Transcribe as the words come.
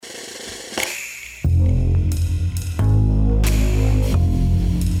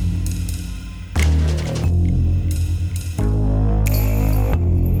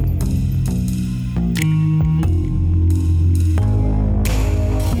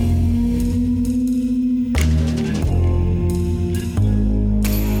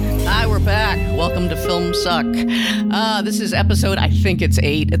Suck. This is episode, I think it's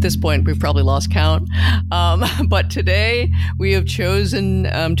 8. At this point, we've probably lost count. But today, we have chosen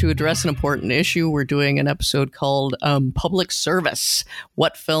to address an important issue. We're doing an episode called Public Service,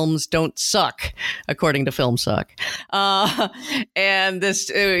 What Films Don't Suck, according to Film Suck. And this,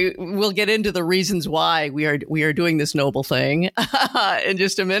 we'll get into the reasons why we are doing this noble thing in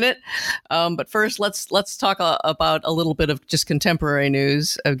just a minute. But first, let's talk about a little bit of just contemporary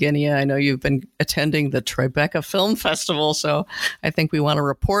news. Evgenia, I know you've been attending the Tribeca Film Festival, so I think we want to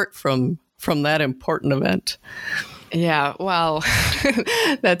report from that important event. Yeah, well,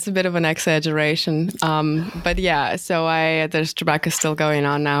 that's a bit of an exaggeration. But yeah, so there's Tribeca still going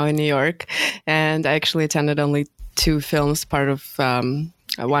on now in New York, and I actually attended only 2 films, part of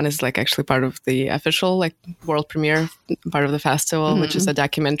one is actually part of the official world premiere part of the festival, which is a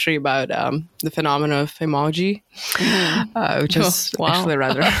documentary about the phenomenon of emoji, which is actually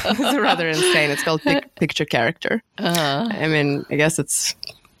rather insane. It's called Picture Character. I mean, I guess it's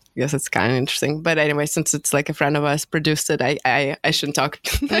kind of interesting. But anyway, since it's a friend of us produced it, I shouldn't talk.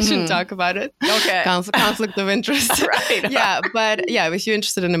 I shouldn't talk about it. Okay. Conflict of interest. Right. Yeah, but yeah, if you're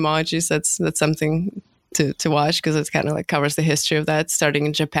interested in emojis, that's something to watch, because it's kind of covers the history of that, starting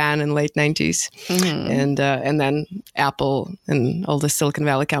in Japan in late 90s, and then Apple and all the Silicon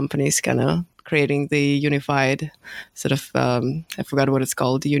Valley companies kind of creating the unified sort of I forgot what it's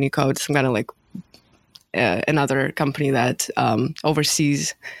called, Unicode, some kind of another company that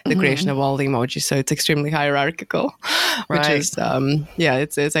oversees the creation of all the emojis. So it's extremely hierarchical, which is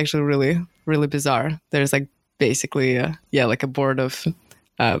it's actually really, really bizarre. There's basically a board of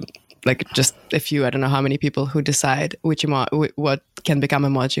just a few, I don't know how many people who decide what can become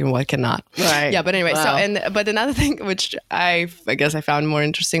emoji and what cannot. Right. Yeah, but anyway, Wow. But another thing which I guess I found more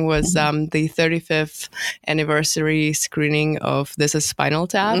interesting was the 35th anniversary screening of This Is Spinal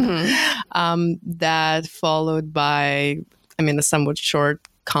Tap, that followed by, a somewhat short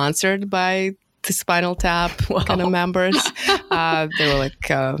concert by the Spinal Tap kind of members. There were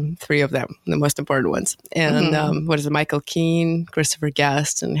 3 of them, the most important ones. And what is it? Michael Keane, Christopher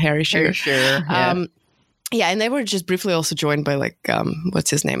Guest, and Harry Shearer. Yeah, and they were just briefly also joined by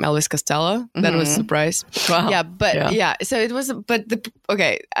what's his name, Elvis Costello. That was a surprise. Wow. Yeah, but so it was. But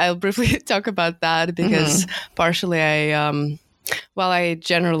I'll briefly talk about that because partially I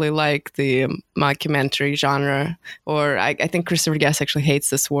generally like the mockumentary genre, or I think Christopher Guest actually hates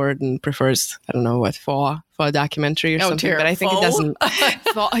this word and prefers, I don't know what, for a documentary or something. Dear. But I think it doesn't.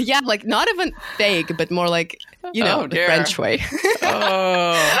 Not even fake, but more the French way.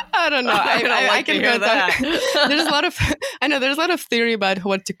 I don't know. I can go that. There's a lot of theory about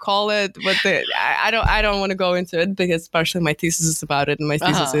what to call it, but I don't want to go into it because partially my thesis is about it, and my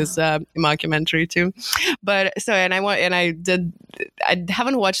thesis is a mockumentary too. But I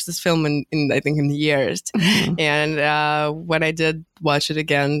haven't watched this film in I think in years, and when I did watch it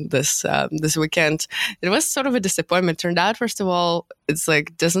again this weekend, it was sort of a disappointment. Turned out, first of all, it's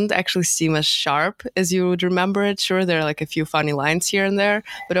doesn't actually seem as sharp as you would remember it. Sure, there are a few funny lines here and there,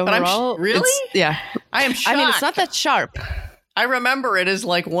 but overall, really? I am shocked. It's not that sharp. I remember it as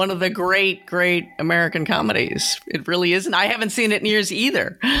one of the great American comedies. It really isn't. I haven't seen it in years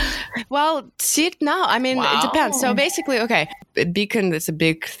either. Well, see it now. It depends. So basically, Beacon, it's a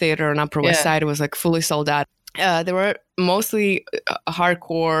big theater on Upper West Side. It was fully sold out. There were mostly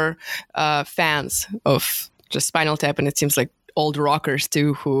hardcore fans of just Spinal Tap, and it seems old rockers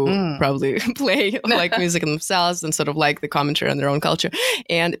too, who probably play music themselves and sort of the commentary on their own culture.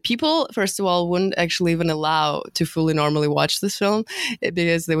 And people, first of all, wouldn't actually even allow to fully normally watch this film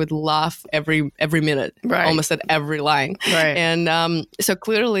because they would laugh every minute, almost at every line. Right. And so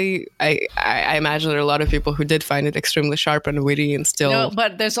clearly, I imagine there are a lot of people who did find it extremely sharp and witty and still. No,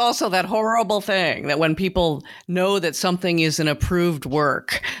 but there's also that horrible thing that when people know that something is an approved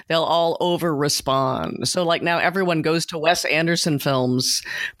work, they'll all over respond. So now everyone goes to Wes Anderson films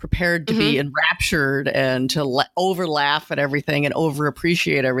prepared to be enraptured and to over laugh at everything and over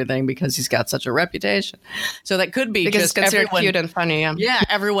appreciate everything because he's got such a reputation. So that could be because just it's considered everyone, cute and funny. Yeah,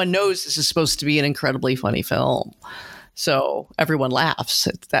 everyone knows this is supposed to be an incredibly funny film. So everyone laughs.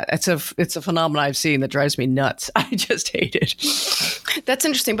 It's a phenomenon I've seen that drives me nuts. I just hate it. That's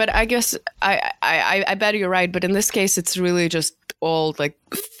interesting, but I guess I bet you're right. But in this case, it's really just old diehard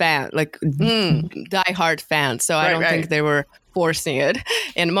fans. So I don't think they were forcing it,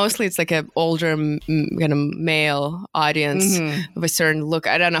 and mostly it's a older kind of male audience of a certain look.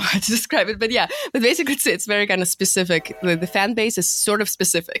 I don't know how to describe it, but basically it's very kind of specific. The fan base is sort of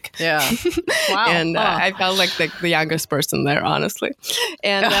specific. Yeah. Wow. And I felt like the youngest person there, honestly.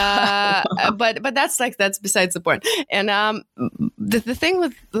 And but that's besides the point. And the thing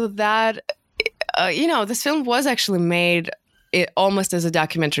with that, this film was actually made almost as a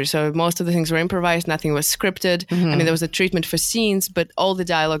documentary. So most of the things were improvised. Nothing was scripted. I mean, there was a treatment for scenes, but all the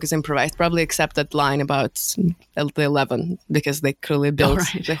dialogue is improvised, probably except that line about the 11, because they clearly built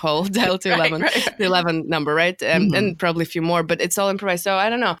the whole dial to 11, the 11 number, right? And probably a few more, but it's all improvised. So I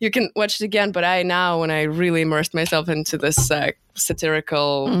don't know. You can watch it again, but when I really immersed myself into this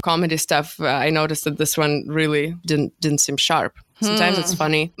satirical comedy stuff, I noticed that this one really didn't seem sharp. Sometimes it's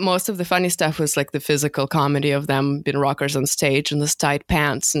funny. Most of the funny stuff was like the physical comedy of them being rockers on stage in this tight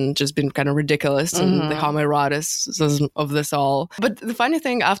pants and just being kind of ridiculous and the homoeroticism of this all. But the funny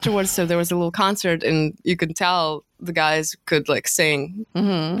thing afterwards, so there was a little concert and you could tell the guys could like sing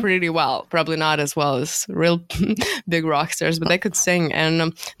pretty well. Probably not as well as real big rock stars, but they could sing.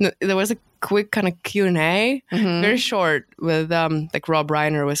 And there was a quick kind of Q&A, very short, with like Rob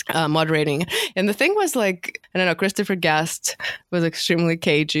Reiner was moderating. And the thing was like, I don't know, Christopher Guest was extremely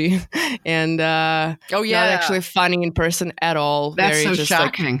cagey and not actually funny in person at all. That's very so just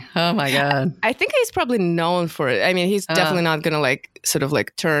shocking. Like, oh my God. I think he's probably known for it. I mean, he's definitely not going to like sort of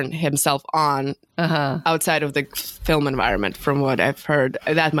like turn himself on outside of the film environment, from what I've heard.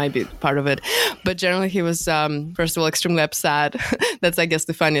 That might be part of it. But generally he was, first of all, extremely upset. That's, I guess,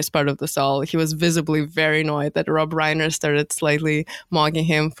 the funniest part of this all. He was visibly very annoyed that Rob Reiner started slightly mocking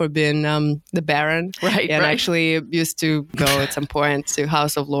him for being the Baron. And actually used to go at some point to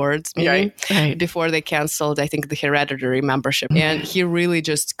House of Lords meeting before they canceled, I think, the Hereditary membership. And he really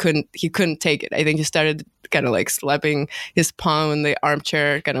just couldn't take it. I think he started kind of like slapping his palm in the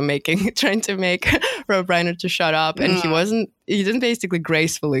armchair, kind of trying to make Rob Reiner to shut up. And he didn't basically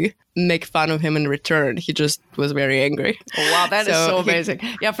gracefully make fun of him in return. He just was very angry. Oh, wow, that is so amazing.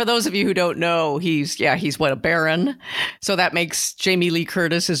 For those of you who don't know, he's what, a baron? So that makes Jamie Lee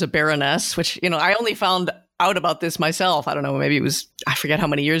Curtis is a baroness, which, I only found out about this myself. I don't know, maybe it was, I forget how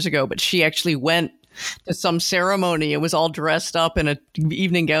many years ago, but she actually went to some ceremony and was all dressed up in an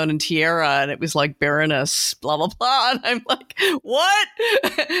evening gown and tiara, and it was like Baroness blah blah blah, and I'm like, what?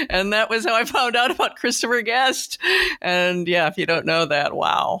 And that was how I found out about Christopher Guest. And if you don't know that,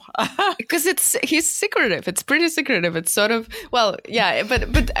 wow. Because he's secretive. It's pretty secretive. It's sort of, but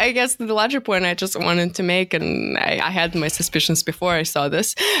I guess the larger point I just wanted to make, and I had my suspicions before I saw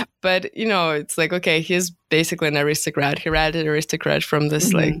this, but it's like, okay, he's basically an aristocrat. He had an aristocrat from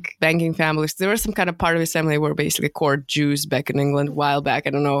this like banking family. So there was some kind of part of his family were basically court Jews back in England a while back. I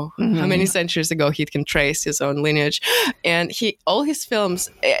don't know how many centuries ago he can trace his own lineage. And all his films,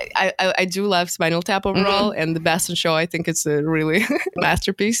 I do love Spinal Tap overall, and The Best in Show, I think it's a really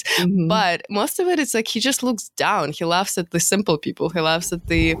masterpiece. But most of it, it's like he just looks down. He laughs at the simple people. He laughs at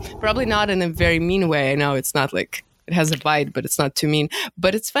probably not in a very mean way. I know it's not like, it has a bite, but it's not too mean.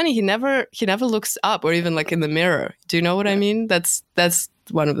 But it's funny. He never looks up or even like in the mirror. Do you know what I mean? That's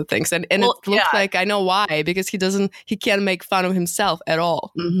one of the things. And it looks like, I know why, because he can't make fun of himself at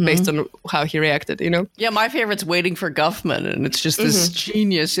all based on how he reacted, Yeah, my favorite's Waiting for Guffman, and it's just this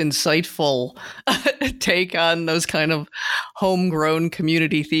genius, insightful take on those kind of homegrown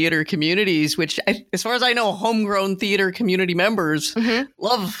community theater communities, which, as far as I know, homegrown theater community members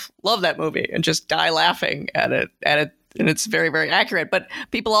love that movie and just die laughing at it. And it's very, very accurate. But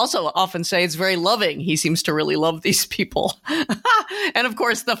people also often say it's very loving. He seems to really love these people. And of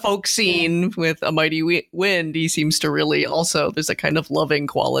course, the folk scene with A Mighty Wind, he seems to really also, there's a kind of loving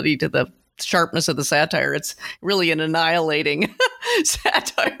quality to the sharpness of the satire. It's really an annihilating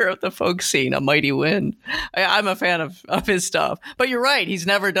satire of the folk scene, A Mighty Wind. I'm a fan of his stuff. But you're right. He's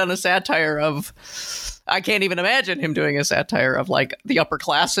never done a satire of... I can't even imagine him doing a satire of like the upper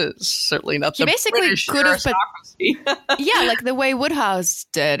classes. Certainly not the British aristocracy. Like the way Woodhouse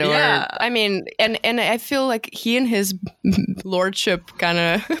did. Or I mean, and I feel like he and his lordship kind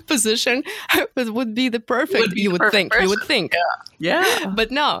of position would be the perfect. You would think. Yeah.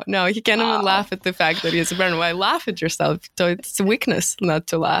 But no, he can't even laugh at the fact that he's a baron. Why laugh at yourself? So it's a weakness not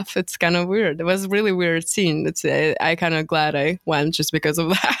to laugh. It's kind of weird. It was a really weird scene. I kind of glad I went just because of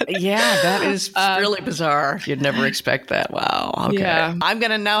that. Yeah, that is really bizarre. You'd never expect that. Wow. Okay. Yeah. I'm going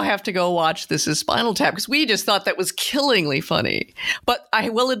to now have to go watch This Is Spinal Tap, because we just thought that was killingly funny. But I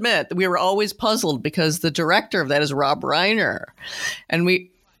will admit that we were always puzzled because the director of that is Rob Reiner. And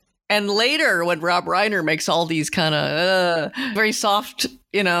later when Rob Reiner makes all these kind of very soft,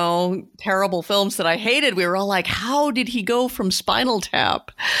 terrible films that I hated, we were all like, how did he go from Spinal Tap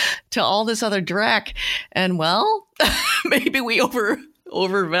to all this other dreck? And well, maybe we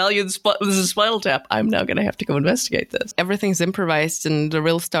overvalued This Is Spinal Tap. I'm now going to have to go investigate this. Everything's improvised, and the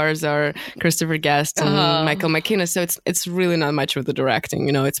real stars are Christopher Guest and Michael McKenna. So it's really not much of the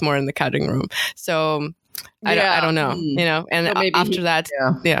directing. It's more in the cutting room. So I don't know. And so after that,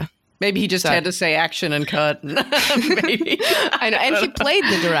 Maybe he just had to say action and cut. Maybe. I know. And he played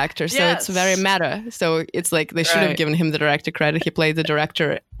the director, so it's very meta. So it's like they should have given him the director credit. He played the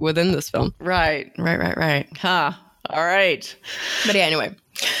director within this film. Right. Huh. All right. But yeah, anyway.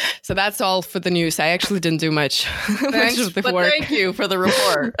 So that's all for the news. I actually didn't do much. Thanks, of the but work. Thank you for the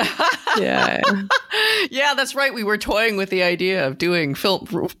report. Yeah. Yeah, that's right. We were toying with the idea of doing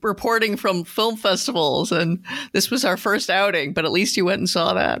reporting from film festivals, and this was our first outing. But at least you went and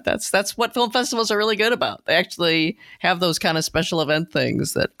saw that. That's what film festivals are really good about. They actually have those kind of special event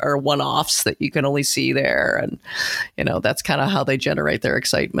things that are one-offs that you can only see there, and that's kind of how they generate their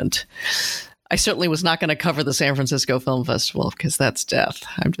excitement. I certainly was not going to cover the San Francisco Film Festival because that's death.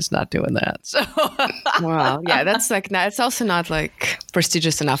 I'm just not doing that. So, well, yeah, that's it's also not like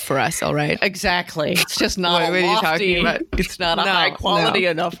prestigious enough for us, all right? Exactly. It's just not what are you talking about? It's not a high quality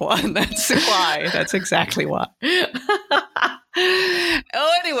enough one. That's why. That's exactly why.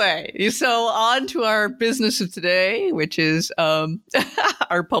 Oh, anyway, so on to our business of today, which is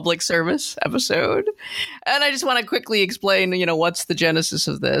our public service episode. And I just want to quickly explain, what's the genesis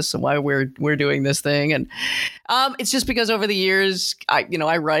of this and why we're doing this thing. And it's just because over the years,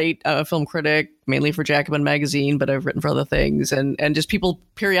 I write a film critic, mainly for Jacobin Magazine, but I've written for other things. And just people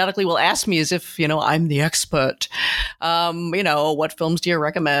periodically will ask me as if, I'm the expert. What films do you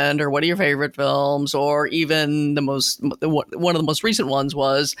recommend, or what are your favorite films? Or even one of the most recent ones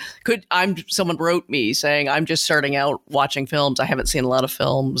was, someone wrote me saying, I'm just starting out watching films. I haven't seen a lot of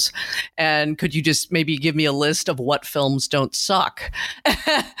films. And could you just maybe give me a list of what films don't suck?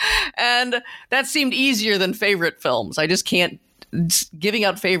 And that seemed easier than favorite films. I just can't. Giving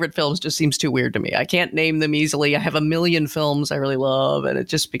out favorite films just seems too weird to me. I can't name them easily. I have a million films I really love, and it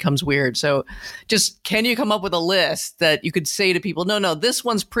just becomes weird. So just, can you come up with a list that you could say to people, no, this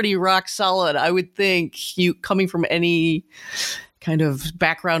one's pretty rock solid. I would think you, coming from any kind of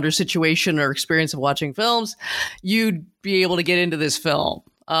background or situation or experience of watching films, you'd be able to get into this film.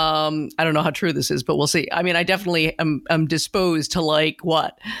 I don't know how true this is, but we'll see. I mean, I definitely am disposed to like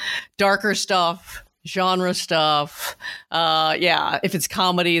darker stuff, genre stuff. If it's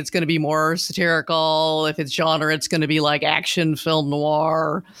comedy, it's going to be more satirical. If it's genre, it's going to be like action, film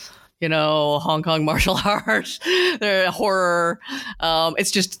noir, Hong Kong martial arts, horror.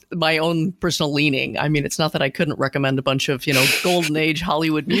 It's just my own personal leaning. I mean, it's not that I couldn't recommend a bunch of, golden age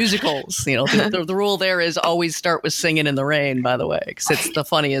Hollywood musicals. The rule there is always start with Singin' in the Rain, by the way, because it's the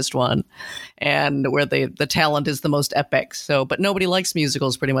funniest one and where the talent is the most epic. So, but nobody likes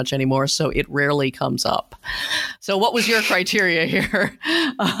musicals pretty much anymore, so it rarely comes up. So what was your criteria here,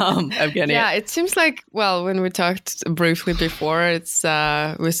 Evgenia? Yeah, it seems like, when we talked briefly before, it's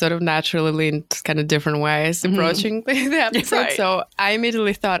we sort of naturally leaned kind of different ways approaching the episode. Right. So I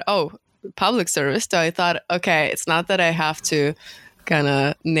immediately thought, public service. So I thought, okay, it's not that I have to kind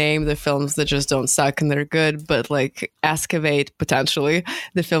of name the films that just don't suck and they're good, but like excavate potentially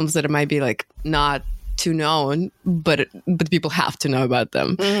the films that might be like not too known, but people have to know about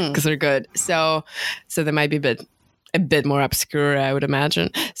them because they're good. So they might be a bit more obscure, I would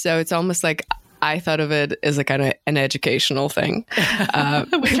imagine. So it's almost like I thought of it as a kind of an educational thing,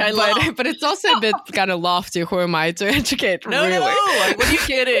 which I love. But it's also a bit kind of lofty. Who am I to educate? No, really? No. What are you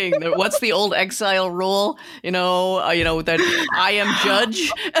kidding? What's the old exile rule? That I am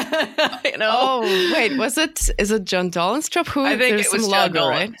judge. Oh, wait, is it John Dolenstrup? Who? I think it was John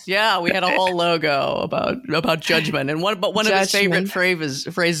Dolan. Right? Yeah, we had a whole logo about judgment, and one of his favorite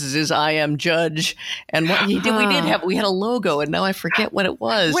phrases is "I am judge." And we had a logo, and now I forget what it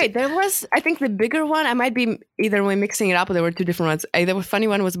was. Wait, there was, I think, the bigger one. I might be either way mixing it up, or there were two different ones. The funny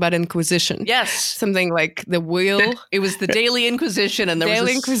one was about Inquisition. Yes, something like the wheel. It was the Daily Inquisition, and there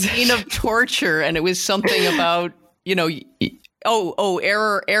was a scene of torture, and it was something about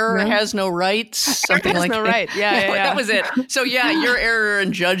error has no rights. Something has like no that. Right. Yeah. That was it. So your error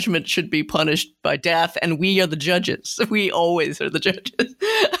and judgment should be punished by death, and we are the judges. We always are the judges.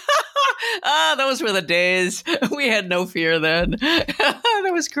 Those were the days. We had no fear then.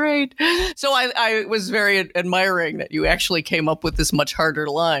 That was great. So I was very admiring that you actually came up with this much harder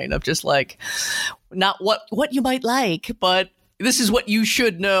line of just like, not what you might like, but this is what you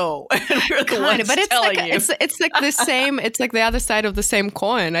should know. And we're the ones but it's telling like, you. It's like the same. It's like the other side of the same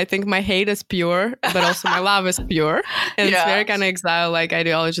coin. I think my hate is pure, but also my love is pure. And it's very kind of exile-like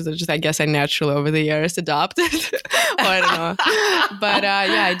ideologies that just, I guess, I naturally over the years adopted. I don't know. But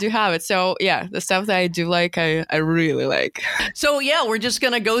I do have it. So the stuff that I do like, I really like. So we're just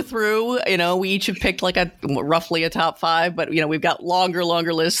gonna go through. We each have picked like roughly a top 5, but we've got longer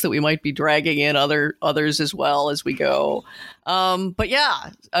lists that we might be dragging in others as well as we go. But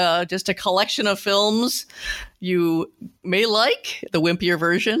yeah, just a collection of films you may like, the wimpier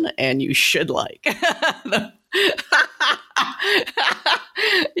version, and you should like.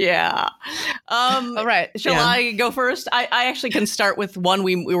 Yeah. All right. Shall I go first? I actually can start with one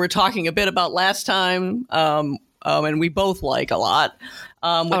we were talking a bit about last time, and we both like a lot,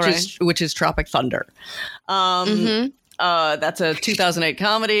 which is Tropic Thunder. That's a 2008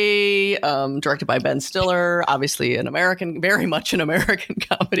 comedy directed by Ben Stiller, obviously very much an American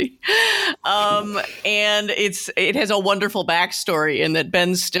comedy. And it has a wonderful backstory in that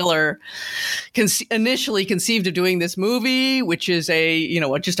Ben Stiller initially conceived of doing this movie, which is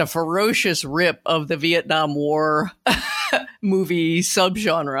just a ferocious rip of the Vietnam War movie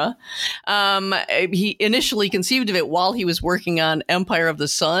subgenre. He initially conceived of it while he was working on Empire of the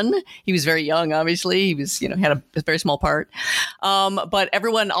Sun. He was very young, obviously. He was, had a very small part. But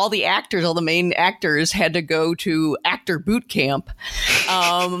all the main actors had to go to actor boot camp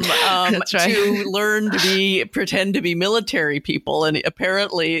That's right. to learn to pretend to be military people. And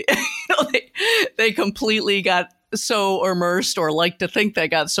apparently they completely got so immersed, or like to think they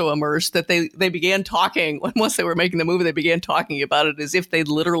got so immersed, that they began talking, once they were making the movie, they began talking about it as if they'd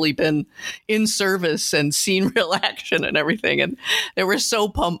literally been in service and seen real action and everything. And they were so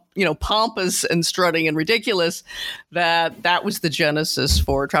pompous and strutting and ridiculous that was the genesis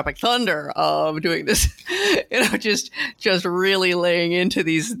for Tropic Thunder, of doing this, just really laying into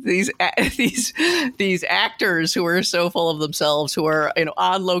these actors who are so full of themselves, who are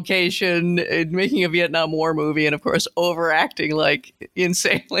on location making a Vietnam War movie, and of course overacting like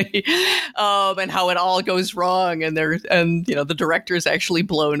insanely, and how it all goes wrong, and the director is actually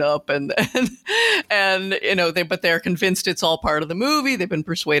blown up, but they're convinced it's all part of the movie. They've been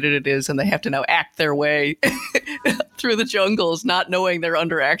persuaded it is, and they have to now act their way through the jungles, not knowing they're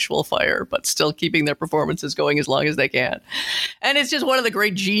under actual fire, but still keeping their performances going as long as they can. And it's just one of the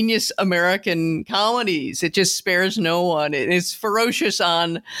great genius American comedies. It just spares no one. It's ferocious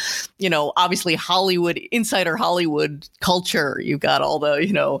on, obviously Hollywood, insider Hollywood culture. You've got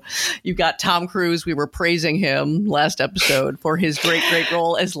you've got Tom Cruise. We were praising him last episode for his great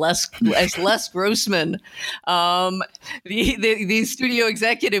role as Les Grossman, the studio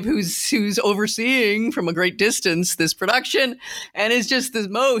executive who's overseeing from a great distance this production, and is just the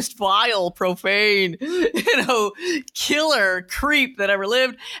most vile, profane, killer creep that ever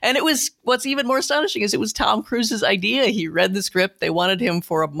lived. And what's even more astonishing is it was Tom Cruise's idea. He read the script. They wanted him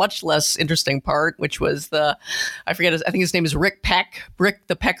for a much less interesting part, which was I think his name is Rick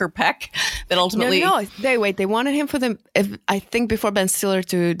the Pecker Peck, that ultimately... No, they wanted him for I think before Ben Stiller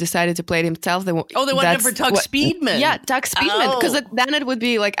decided to play it himself. They wanted him for Tug Speedman. Yeah, Tug Speedman, because then it would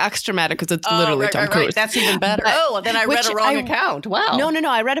be like extra dramatic, because it's literally Tom Cruise. Right. That's even better. Then I read a wrong account. Wow. No,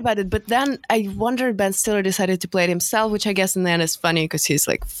 I read about it, but then I wonder Ben Stiller decided to play it himself, which I guess in the end is funny because he's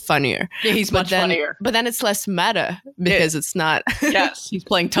like funnier. Yeah, he's much funnier. But then it's less meta because it's not. Yes, he's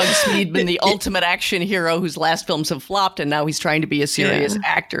playing Tug Speedman, the ultimate action hero whose last films have flopped, and now he's trying to be a serious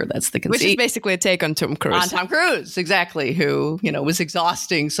actor. That's the conceit. Which is basically a take on Tom Cruise. On Tom Cruise, exactly, who, was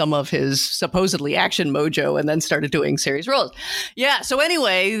exhausting some of his supposedly action mojo and then started doing serious roles. Yeah, so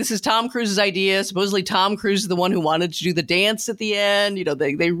anyway, this is Tom Cruise's idea. Supposedly Tom Cruise is the one who wanted to do the dance at the end.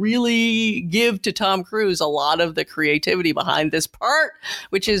 They really give to Tom Cruise a lot of the creativity behind this part,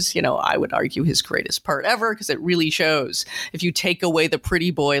 which is, I would argue his greatest part ever, because it really shows. If you take away the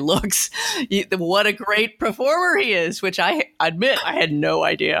pretty boy looks, what a great performer he is, which I admit I had no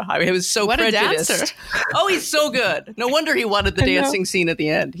idea. I was so prejudiced. A dancer. Oh, he's so good. No wonder he wanted the dancing scene at the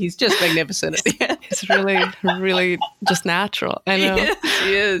end. He's just magnificent at the end. It's really, really just natural. I know.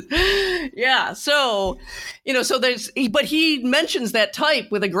 He is. Yeah. So, but he mentions that type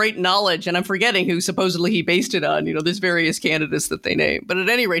with a great knowledge, and I'm forgetting who supposedly he based it on. There's various candidates that they name. But at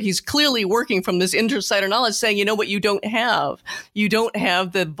any rate, he's clearly working from this insider knowledge, saying, what you don't have? You don't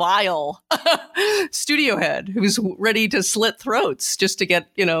have the vile studio head who's ready to slit throats just to get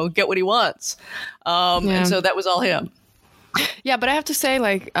what he wants. And so that was all him. Yeah, but I have to say,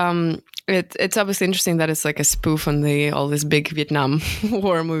 it's obviously interesting that it's like a spoof on all these big Vietnam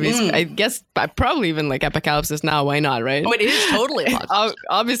War movies. I guess probably even like Apocalypse Now. Why not, right? Oh, it is totally.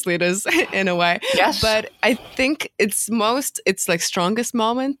 Obviously, it is in a way. Yes. But I think it's like strongest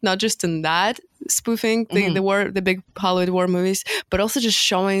moment, not just in that spoofing the big Hollywood war movies, but also just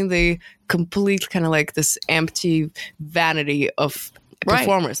showing the complete kind of like this empty vanity of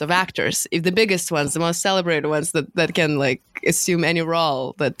performers, of actors. If the biggest ones, the most celebrated ones that can like assume any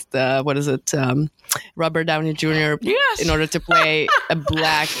role that Robert Downey Jr. Yes. in order to play a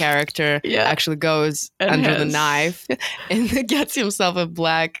black character actually goes under the knife and gets himself a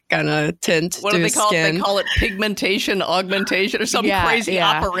black kind of tint what to do they his call skin. it? They call it pigmentation, augmentation, or some crazy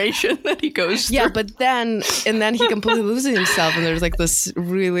operation that he goes through. Yeah, but then he completely loses himself, and there's like this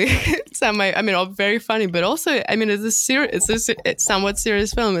really very funny, but also it's a somewhat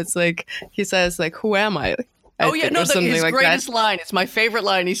serious film. It's like he says like, "Who am I?" His greatest line. It's my favorite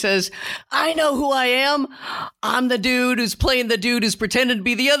line. He says, "I know who I am. I'm the dude who's playing the dude who's pretending to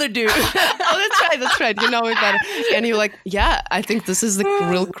be the other dude." That's right. You know it better. And you're like, yeah, I think this is the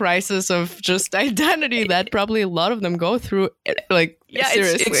real crisis of just identity that probably a lot of them go through. Like,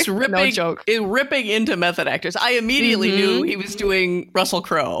 seriously, it's ripping, no joke. Ripping into method actors. I immediately knew he was doing Russell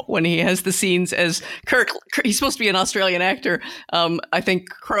Crowe when he has the scenes as Kirk. He's supposed to be an Australian actor. I think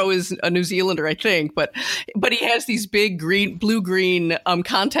Crowe is a New Zealander, I think, but he has these big blue-green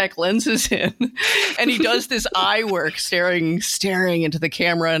contact lenses in, and he does this eye work, staring into the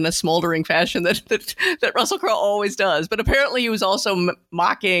camera in a smoldering fashion that Russell Crowe always does. But apparently, he was also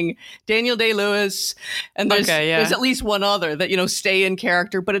mocking Daniel Day-Lewis, and there's at least one other that stay in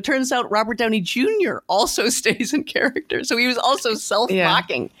character. But it turns out Robert Downey Jr. also stays in character, so he was also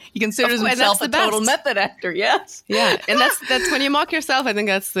self-mocking. He considers himself a total method actor. Yes, and that's when you mock yourself. I think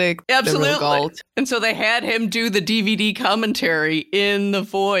that's the real gold. And so they had him do the DVD commentary in the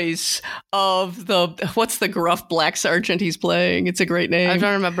voice of what's the gruff black sergeant he's playing? It's a great name. I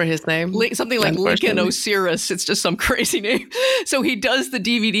don't remember his name. Something like Lincoln Osiris. It's just some crazy name. So he does the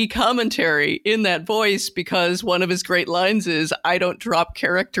DVD commentary in that voice because one of his great lines is, "I don't drop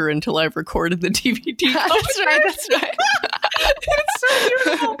character until I've recorded the DVD commentary." That's right. It's so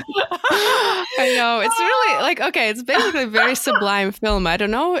beautiful. I know. It's really it's basically a very sublime film. I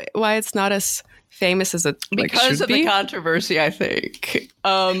don't know why it's not as famous as it because of the controversy, I think.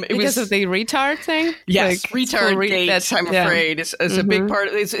 Because of the retard thing? Yes, retard gates, I'm afraid, is a big part.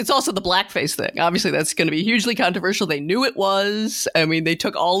 It's also the blackface thing. Obviously, that's going to be hugely controversial. They knew it was. I mean, they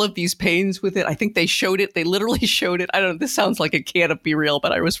took all of these pains with it. I think they showed it. They literally showed it. I don't know. This sounds like it can't be real,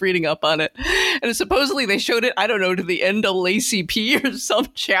 but I was reading up on it. And supposedly they showed it, I don't know, to the NAACP or some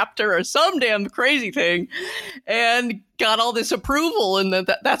chapter or some damn crazy thing, and got all this approval, and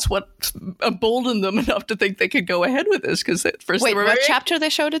that's what emboldened them enough to think they could go ahead with this. Because at first, they were what chapter they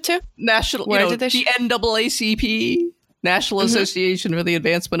showed it to? National, did they the NAACP. National Association for the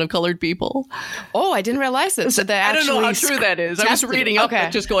Advancement of Colored People. Oh, I didn't realize it. So I don't know how true that is. I was reading up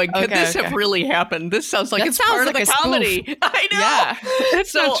it, just going, could this have really happened? This sounds like it's part of the comedy. Spoof. I know. Yeah,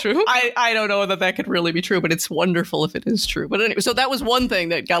 it's not true. I don't know that could really be true, but it's wonderful if it is true. But anyway, so that was one thing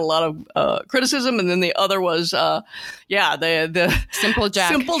that got a lot of criticism, and then the other was, the Simple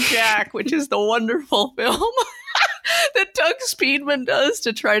Jack. Simple Jack, which is the wonderful film that Doug Speedman does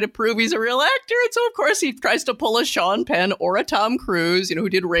to try to prove he's a real actor. And so, of course, he tries to pull a Sean Penn or a Tom Cruise, who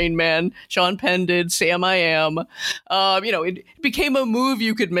did Rain Man. Sean Penn did Sam I Am. It became a move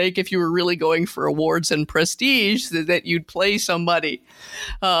you could make if you were really going for awards and prestige, that you'd play somebody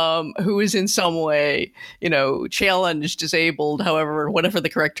who is in some way, challenged, disabled, whatever the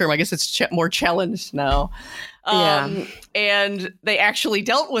correct term. I guess it's more challenged now. And they actually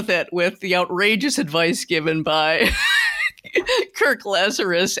dealt with it with the outrageous advice given by Kirk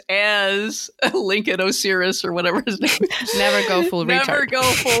Lazarus as Lincoln Osiris or whatever his name is. Never go full retard. Never go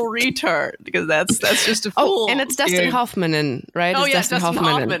full retard, because that's just a fool. Oh, and it's Dustin Hoffman right? Oh, yes, Dustin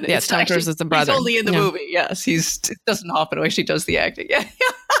Hoffman. Yes, Tom Cruise is the brother. He's only in the movie. Yes, he's Dustin Hoffman who actually does the acting. Yeah.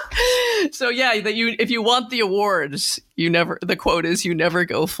 So if you want the awards, the quote is, "You never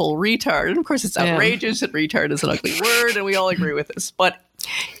go full retard." And of course, it's outrageous, and retard is an ugly word, and we all agree with this. But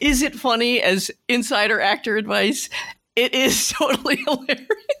is it funny as insider actor advice? It is totally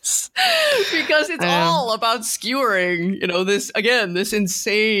hilarious because it's all about skewering, this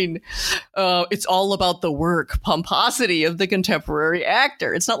insane, it's all about the work pomposity of the contemporary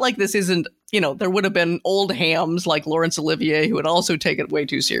actor. It's not like this isn't, there would have been old hams like Laurence Olivier who would also take it way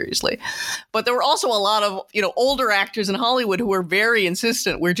too seriously. But there were also a lot of, older actors in Hollywood who were very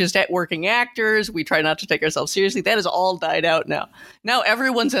insistent. We're just working actors. We try not to take ourselves seriously. That has all died out now. Now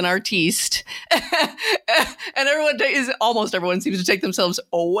everyone's an artiste. And almost everyone seems to take themselves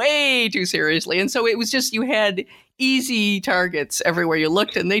way too seriously. And so it was just, you had easy targets everywhere you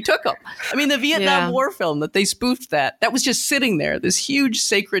looked, and they took them. I mean, the Vietnam War film that they spoofed, that was just sitting there, this huge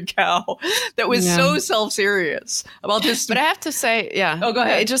sacred cow that was so self-serious about this. But I have to say, Oh, go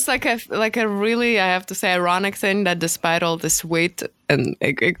ahead. It's just like a really, I have to say, ironic thing that despite all this weight and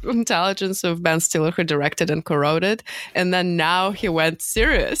intelligence of Ben Stiller, who directed and co-wrote, and then now he went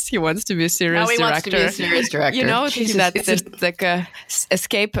serious. He wants to be a serious director. Wants to be a serious director. You know, it's like a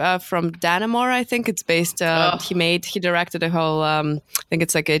Escape from Dannemora, I think it's based. He directed a whole, I think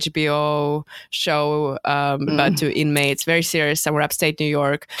it's like HBO show about two inmates, very serious, somewhere upstate New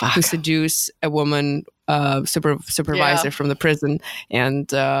York, who seduce a woman supervisor from the prison, and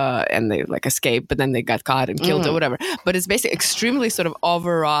they like escape, but then they got caught and killed or whatever. But it's basically extremely sort of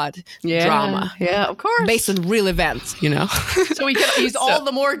overwrought drama. Yeah, of course. Based on real events, you know. So he's all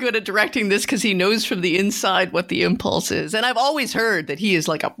the more good at directing this because he knows from the inside what the impulse is. And I've always heard that he is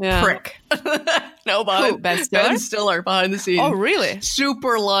like a prick. No, Ben Stiller behind the scenes. Oh, really?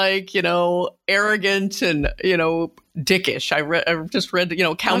 Super like, arrogant and, dickish. I just read,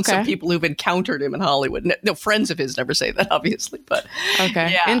 accounts of people who've encountered him in Hollywood. No, friends of his never say that, obviously, but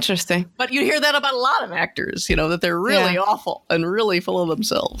interesting. But you hear that about a lot of actors, that they're really awful and really full of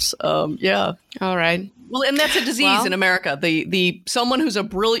themselves. All right. Well, and that's a disease in America. The someone who's a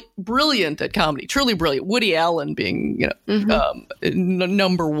brilliant at comedy, truly brilliant. Woody Allen being,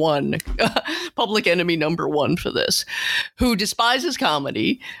 number one, public enemy number one for this, who despises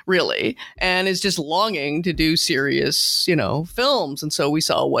comedy really, and is just longing to do serious, films. And so we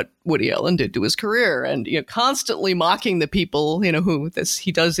saw what Woody Allen did to his career, and constantly mocking the people, who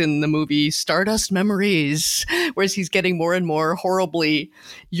he does in the movie Stardust Memories, whereas he's getting more and more horribly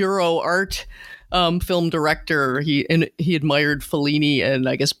Euro art. Film director. He admired Fellini and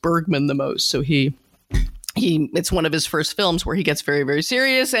I guess Bergman the most. So it's one of his first films where he gets very, very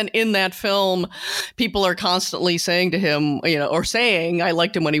serious. And in that film, people are constantly saying to him, or saying, I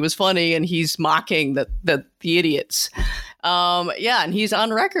liked him when he was funny, and he's mocking the idiots. And he's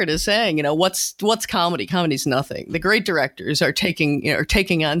on record as saying, what's comedy? Comedy's nothing. The great directors are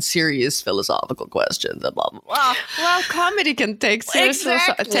taking on serious philosophical questions. Blah blah blah. Well, comedy can take on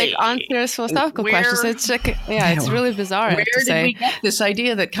serious philosophical questions. It's like, it's really bizarre. Where did we get this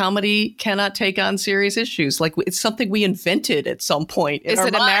idea that comedy cannot take on serious issues? Like it's something we invented at some point. Is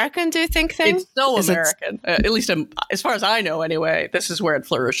it American? Do you think? It's so American. At least as far as I know, anyway. This is where it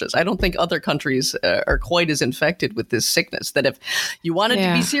flourishes. I don't think other countries are quite as infected with this sickness. That if you wanted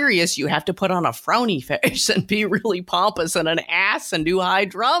to be serious, you have to put on a frowny face and be really pompous and an ass and do high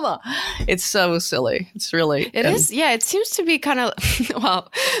drama. It's so silly. It's really... It is. Yeah, it seems to be kind of... Well,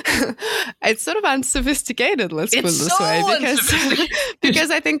 it's sort of unsophisticated, let's put it this way.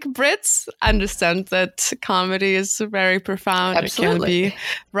 Because I think Brits understand that comedy is very profound. Absolutely. It can be.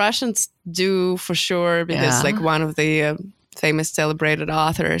 Russians do, for sure, because like one of the... famous celebrated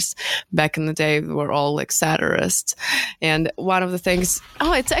authors back in the day were all like satirists, and one of the things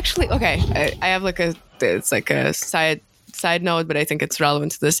it's actually I have it's like a side note, but I think it's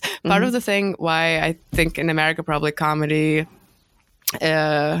relevant to this. Part of the thing why I think in America probably comedy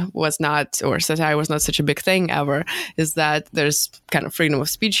was not, or satire was not such a big thing ever, is that there's kind of freedom of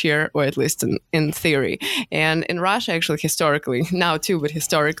speech here, or at least in theory. And in Russia, actually, historically, now too, but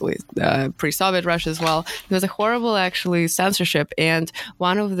historically, pre-Soviet Russia as well, there was a horrible, actually, censorship. And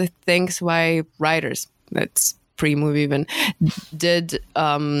one of the things why writers, that's pre-movie even, did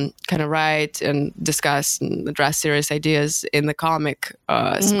kind of write and discuss and address serious ideas in the comic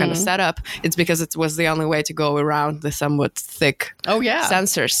kind of setup, it's because it was the only way to go around the somewhat thick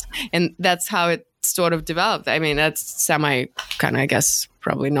censors. And that's how it sort of developed. I mean, that's semi kind of, I guess,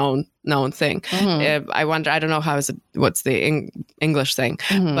 probably known thing. I wonder, I don't know what's the English thing,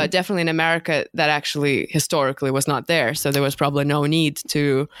 but definitely in America that actually historically was not there. So there was probably no need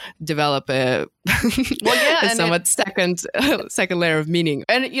to develop a somewhat second layer of meaning.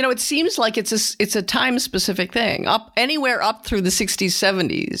 And it seems like it's a time specific thing. Anywhere up through the 60s,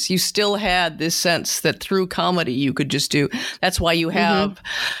 70s, you still had this sense that through comedy you could just do. That's why you have,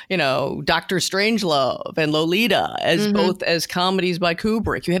 Dr. Strangelove and Lolita as both as comedies by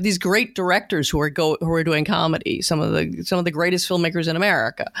Kubrick. You have these great directors who are doing comedy. Some of the greatest filmmakers in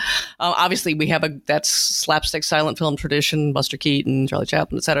America. Obviously, we have that's slapstick silent film tradition. Buster Keaton, Charlie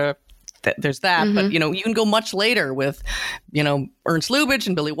Chaplin, etc. there's that. But, you can go much later with, Ernst Lubitsch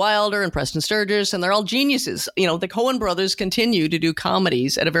and Billy Wilder and Preston Sturges, and they're all geniuses. The Coen brothers continue to do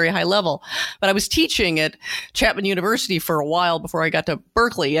comedies at a very high level. But I was teaching at Chapman University for a while before I got to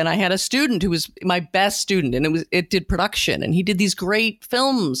Berkeley, and I had a student who was my best student, and it did production, and he did these great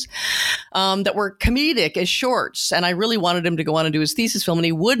films that were comedic as shorts. And I really wanted him to go on and do his thesis film, and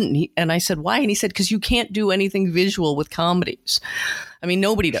he wouldn't. And I said, why? And he said, because you can't do anything visual with comedies. I mean,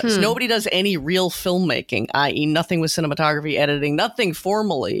 nobody does. Nobody does any real filmmaking, i.e. nothing with cinematography, editing, nothing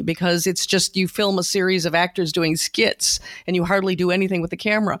formally, because it's just you film a series of actors doing skits and you hardly do anything with the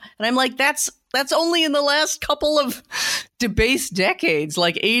camera. And I'm like, that's only in the last couple of debased decades,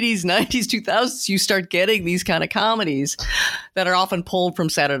 like 80s, 90s, 2000s, you start getting these kind of comedies that are often pulled from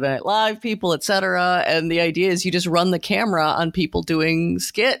Saturday Night Live people, etc. And the idea is you just run the camera on people doing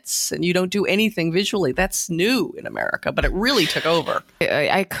skits and you don't do anything visually. That's new in America, but it really took over.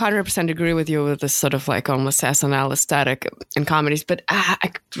 I 100% agree with you with this sort of like almost SNL aesthetic in comedies, but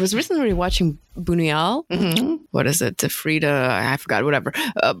I was recently watching Buñuel. What is it? Frida, I forgot, whatever.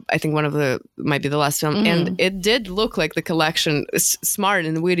 I think might be the last film. And it did look like the collection is smart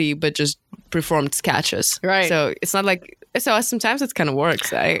and witty, but just performed sketches. Right. So it's not like, so sometimes it kind of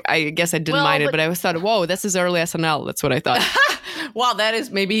works. I guess I didn't mind it, but I always thought, whoa, this is early SNL. That's what I thought. Wow, that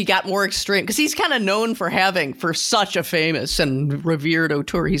is, maybe he got more extreme because he's kind of known for such a famous and revered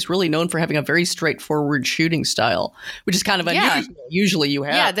auteur. He's really known for having a very straightforward shooting style, which is kind of unusual. Usually you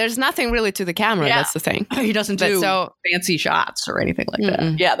have. Yeah, there's nothing really to the camera. Yeah. That's the thing. He doesn't do fancy shots or anything like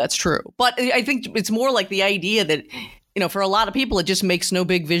that. Yeah, that's true. But I think it's more like the idea that, for a lot of people, it just makes no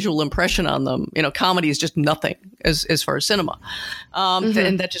big visual impression on them. Comedy is just nothing as far as cinema.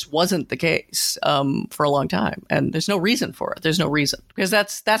 And that just wasn't the case for a long time. And there's no reason for it. There's no reason. Because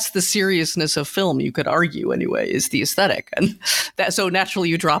that's the seriousness of film, you could argue anyway, is the aesthetic. And so naturally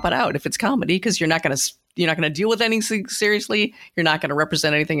you drop it out if it's comedy because you're not going to deal with anything seriously. You're not going to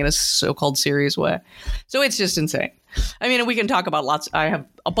represent anything in a so-called serious way. So it's just insane. I mean, we can talk about lots. I have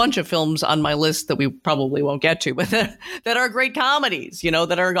a bunch of films on my list that we probably won't get to, but that are great comedies,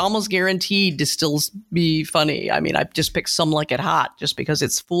 that are almost guaranteed to still be funny. I mean, I just picked Some Like It Hot just because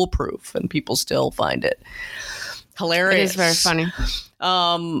it's foolproof and people still find it hilarious. It is very funny.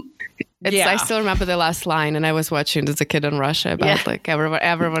 I still remember the last line, and I was watching as a kid in Russia about like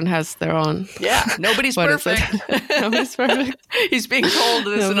everyone has their own. Yeah, nobody's perfect. Nobody's perfect. He's being told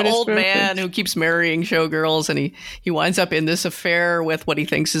this an old man who keeps marrying showgirls, and he winds up in this affair with what he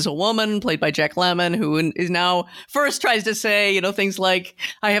thinks is a woman played by Jack Lemmon, who is now first tries to say things like,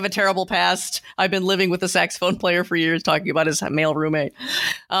 "I have a terrible past. I've been living with a saxophone player for years," talking about his male roommate.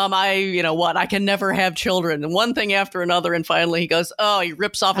 I can never have children, and one thing after another, and finally he goes, he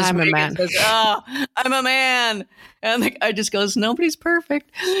rips off his wig. Says, I'm a man. And the guy just goes, nobody's perfect.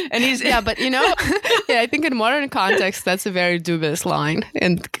 And he's... but I think in modern context, that's a very dubious line.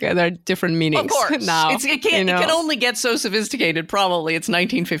 And there are different meanings. Of course. Now. It can only get so sophisticated, probably. It's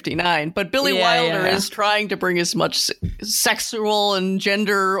 1959. But Billy Wilder is trying to bring as much sexual and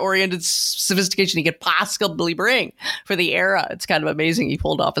gender-oriented sophistication he could possibly bring for the era. It's kind of amazing he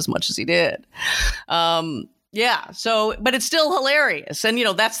pulled off as much as he did. But it's still hilarious. And,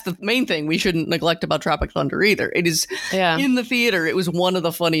 that's the main thing we shouldn't neglect about Tropic Thunder either. It is in the theater. It was one of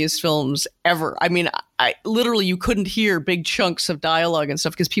the funniest films ever. I mean, I literally, you couldn't hear big chunks of dialogue and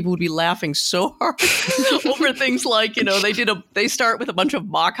stuff because people would be laughing so hard over things like, they start with a bunch of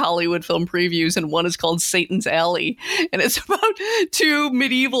mock Hollywood film previews, and one is called Satan's Alley. And it's about two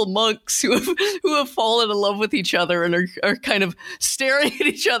medieval monks who have fallen in love with each other and are kind of staring at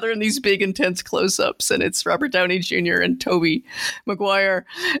each other in these big, intense close-ups. And it's Robert Downey Jr. and Tobey Maguire.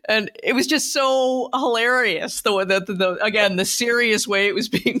 And it was just so hilarious, the serious way it was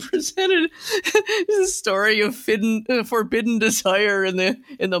being presented. This story of forbidden desire in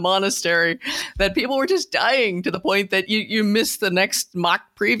the monastery that people were just dying to the point that you missed the next mock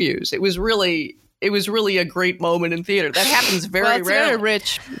previews. It was really a great moment in theater. That happens very rarely.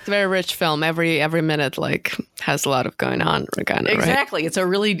 It's a very rich film. Every minute has a lot of going on. Exactly.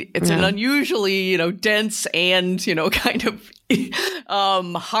 Right? It's an unusually dense and kind of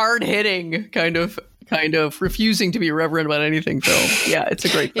hard hitting kind of refusing to be irreverent about anything film. Yeah, it's a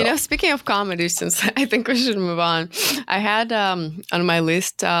great film. Speaking of comedy, since I think we should move on, I had on my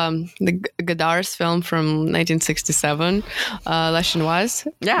list the Godard's film from 1967, La Chinoise,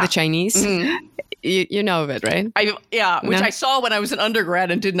 the Chinese. Mm-hmm. you know of it, right? Which I saw when I was an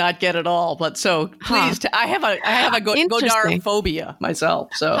undergrad and did not get at all. But so please, I have a Godard phobia myself.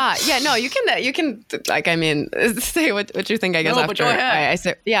 So no, you can like, I mean, say what you think. I guess no, after but go ahead. I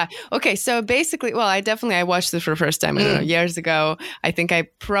said, yeah, okay. So basically, well, I watched this for the first time. I don't know, years ago. I think I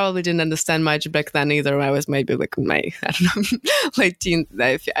probably didn't understand much back then either. I was maybe like my I don't know late teens.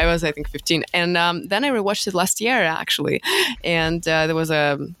 I was, I think, 15, and then I rewatched it last year actually, and there was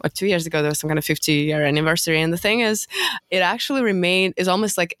 2 years ago there was some kind of 50-year anniversary, and the thing is, it actually is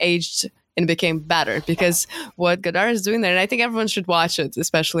almost like aged and became better, because what Godard is doing there, and I think everyone should watch it,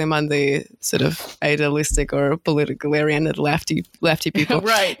 especially among the sort of idealistic or politically oriented lefty people,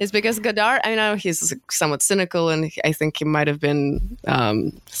 right? Is because Godard, I know he's somewhat cynical, and I think he might have been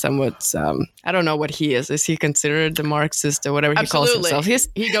somewhat, I don't know what he is. Is he considered a Marxist or whatever he calls himself?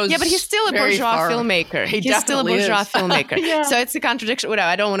 He goes, but he's still a bourgeois filmmaker. He's still a bourgeois filmmaker. Yeah. So it's a contradiction. Whatever.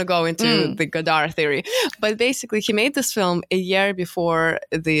 I don't want to go into the Godard theory, but basically he made this film a year before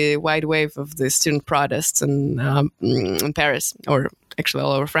the wide wave of the student protests in Paris, or actually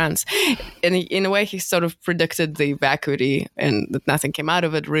all over France. And in a way, he sort of predicted the vacuity, and that nothing came out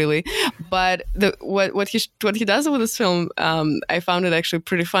of it really. But what he does with this film, I found it actually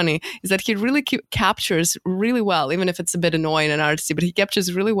pretty funny, is that he really captures really well, even if it's a bit annoying and artsy, but he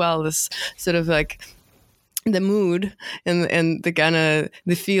captures really well this sort of like the mood and the kind of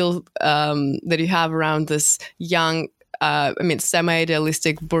the feel that you have around this young,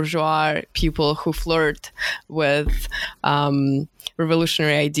 semi-idealistic bourgeois people who flirt with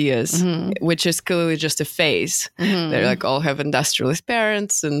revolutionary ideas, which is clearly just a phase. They like all have industrialist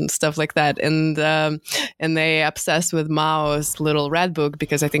parents and stuff like that, and they obsessed with Mao's Little Red Book,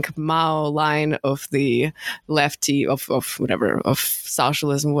 because I think Mao line of the lefty of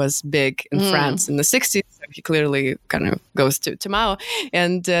socialism was big in France in the 60s. He clearly kind of goes to Mao,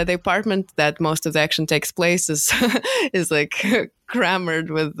 and the apartment that most of the action takes place is like crammed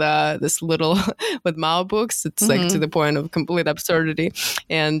with with Mao books. It's like to the point of complete absurdity,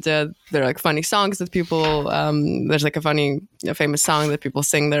 and there are like funny songs that people there's like a famous song that people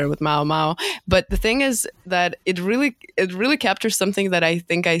sing there with Mao Mao. But the thing is that it really captures something that I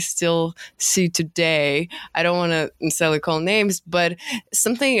think I still see today. I don't want to necessarily call names, but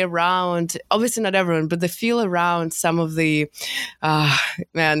something around, obviously not everyone, but the feel around some of the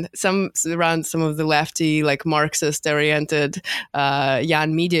around some of the lefty, like Marxist oriented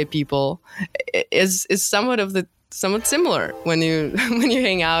young media people is somewhat similar when you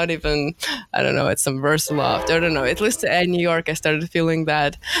hang out, even, I don't know, at some Versa-Loft. I don't know, at least in New York I started feeling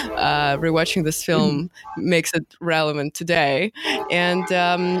that rewatching this film makes it relevant today. And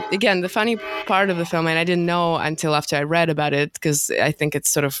again, the funny part of the film, and I didn't know until after I read about it, because I think it's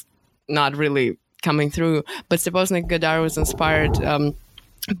sort of not really coming through, but supposedly Godard was inspired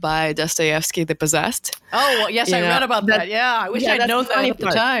by Dostoevsky, The Possessed. Oh, well, yes, I read about that. Yeah, I wish I'd known that at the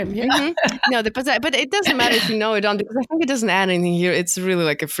time. Yeah. No, The Possessed, but it doesn't matter if you know it on, because I think it doesn't add anything here. It's really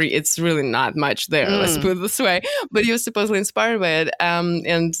like it's really not much there, let's put it this way. But he was supposedly inspired by it,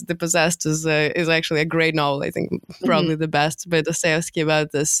 and The Possessed is actually a great novel. I think probably the best by Dostoevsky,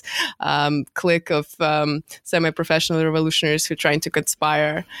 about this clique of semi-professional revolutionaries who are trying to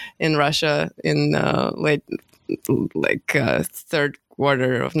conspire in Russia in third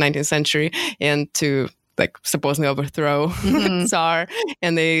quarter of 19th century, and to like supposedly overthrow the Tsar,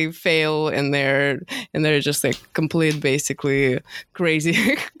 and they fail, and they're just like complete, basically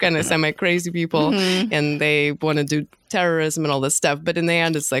crazy, kind of semi-crazy people, and they want to do terrorism and all this stuff, but in the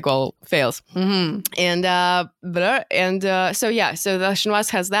end it's like all fails. So the Chinoise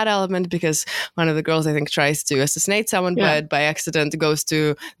has that element, because one of the girls, I think, tries to assassinate someone, but by accident goes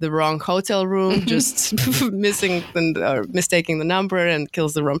to the wrong hotel room, just mistaking the number, and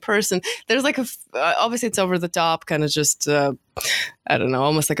kills the wrong person. There's like obviously it's over the top, kind of just I don't know,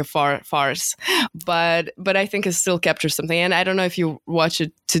 almost like a farce, but I think it still captures something. And I don't know if you watch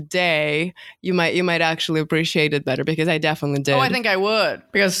it today, you might actually appreciate it better, because I definitely did. Oh, I think I would,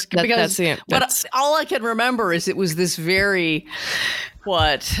 because but all I can remember is it was this very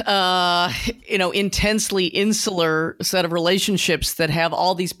intensely insular set of relationships that have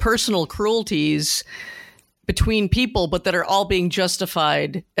all these personal cruelties between people, but that are all being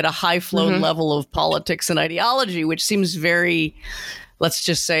justified at a high-flown level of politics and ideology, which seems very, let's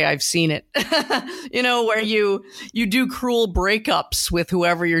just say I've seen it, where you do cruel breakups with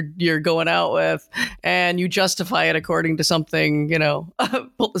whoever you're going out with, and you justify it according to something,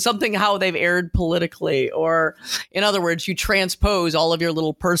 something how they've aired politically, or in other words, you transpose all of your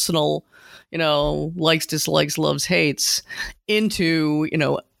little personal, likes, dislikes, loves, hates into,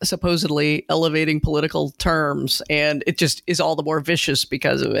 supposedly elevating political terms, and it just is all the more vicious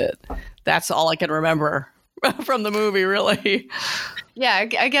because of it. that's all I can remember from the movie, really. Yeah,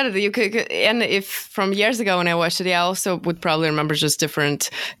 I get it. You could, and if from years ago when I watched it, I also would probably remember just different,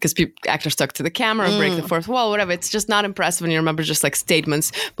 because actors stuck to the camera, break the fourth wall, whatever. It's just not impressive when you remember just like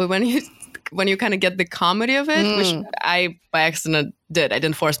statements. But when you kind of get the comedy of it, which I by accident did, I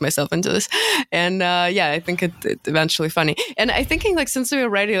didn't force myself into this, and I think it eventually funny. And I thinking like since we're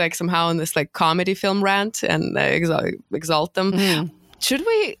already like somehow in this like comedy film rant and exalt them. Should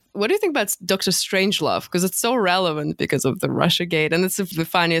we? What do you think about Dr. Strangelove? Because it's so relevant because of the Russiagate, and it's the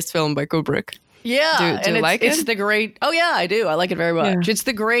funniest film by Kubrick. Yeah, do you like it? It's the great. Oh yeah, I do. I like it very much. Yeah. It's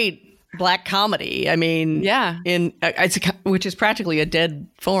the great black comedy. I mean, which is practically a dead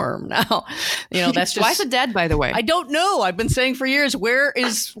form now. That's just, why is it dead, by the way? I don't know. I've been saying for years, where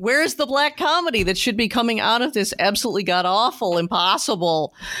is the black comedy that should be coming out of this absolutely god awful,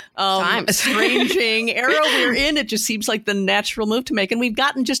 impossible, estranging era we're in? It just seems like the natural move to make, and we've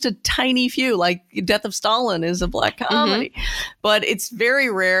gotten just a tiny few. Like Death of Stalin is a black comedy, but it's very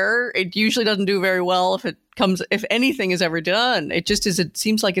rare. It usually doesn't do very well if anything is ever done. It just is. It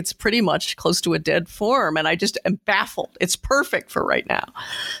seems like it's pretty much close to a dead form, and I just am baffled. It's perfect for right now.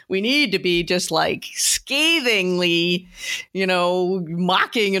 We need to be just like scathingly,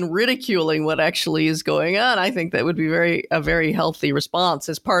 mocking and ridiculing what actually is going on. I think that would be a very healthy response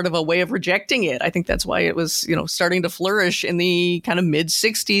as part of a way of rejecting it. I think that's why it was, starting to flourish in the kind of mid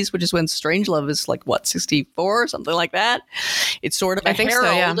 60s, which is when Strangelove is like 64 or something like that. It's sort of a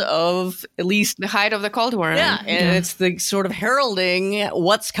herald of at least the height of the Cold War. Yeah, and it's the sort of heralding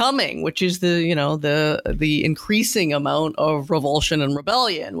what's coming, which is the increasing amount of revulsion and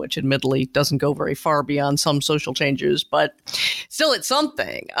rebellion, which admittedly doesn't go very far beyond some social changes, but still it's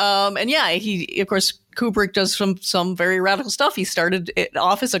something. He, of course, Kubrick does some very radical stuff. He started it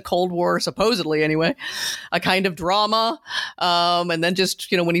off as a Cold War, supposedly anyway, a kind of drama. And then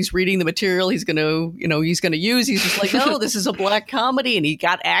just, when he's reading the material he's going to use, he's just like, no, this is a black comedy. And he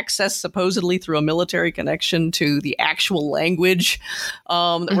got access supposedly through a military connection to the actual language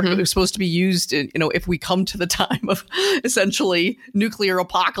that were supposed to be used, if we come to the time of essentially nuclear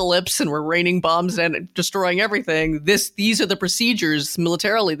apocalypse and we're raining bombs and destroying everything. These are the procedures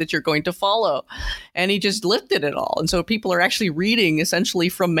militarily that you're going to follow. And he just lifted it all. And so people are actually reading essentially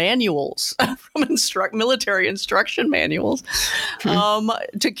from manuals, from military instruction manuals,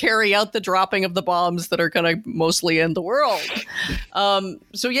 to carry out the dropping of the bombs that are going to mostly end the world.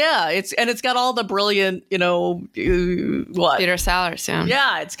 It's got all the brilliant, Peter Sellers, yeah.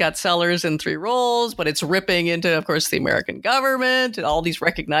 Yeah, it's got Sellers in 3 roles, but it's ripping into, of course, the American government and all these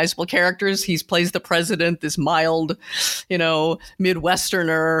recognizable characters. He plays the president, this mild,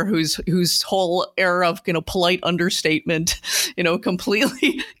 Midwesterner whose whole era of polite understatement,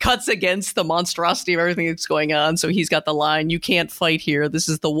 completely cuts against the monstrosity of everything that's going on. So he's got the line, "You can't fight here. This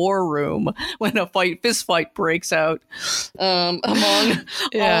is the war room." When a fist fight breaks out among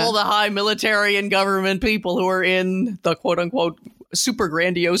all the high military and government people who are in the quote unquote super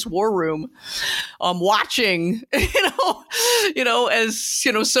grandiose war room, watching, as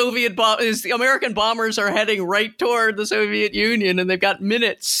the American bombers are heading right toward the Soviet Union, and they've got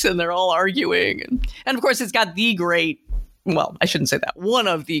minutes, and they're all arguing, and of course it's got the great. Well, I shouldn't say that. One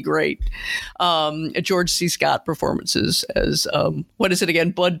of the great George C. Scott performances as, what is it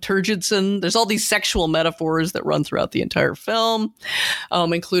again? Bud Turgidson. There's all these sexual metaphors that run throughout the entire film,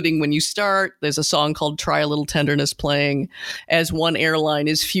 including when you start, there's a song called Try a Little Tenderness playing as one airline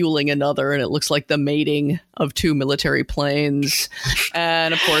is fueling another, and it looks like the mating of 2 military planes.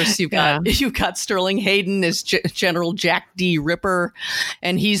 And of course, you've got Sterling Hayden as General Jack D. Ripper,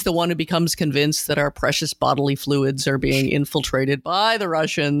 and he's the one who becomes convinced that our precious bodily fluids are being infiltrated by the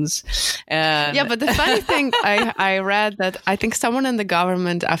Russians. And but the funny thing, I read that I think someone in the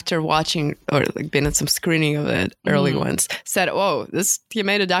government, after watching or like been at some screening of it early ones, said, "Oh, he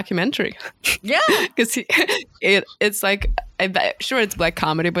made a documentary." Yeah, because it's like, I'm sure it's black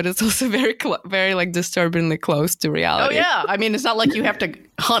comedy, but it's also very, very like disturbingly close to reality. Oh yeah, I mean, it's not like you have to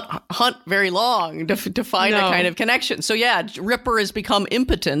hunt very long to find a kind of connection. So yeah, Ripper has become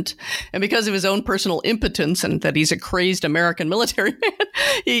impotent, and because of his own personal impotence and that he's a crazed American military man,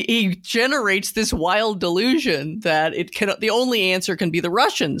 he generates this wild delusion that the only answer can be the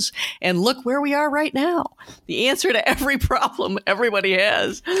Russians. And look where we are right now. The answer to every problem everybody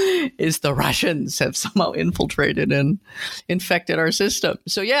has is the Russians have somehow infiltrated and infected our system.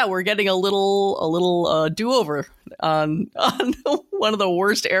 So yeah, we're getting a little do-over on one of the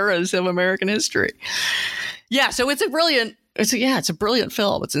worst eras of American history. Yeah, so it's a brilliant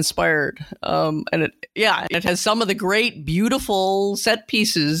film. It's inspired, and it has some of the great, beautiful set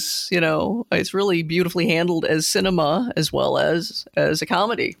pieces. It's really beautifully handled as cinema as well as a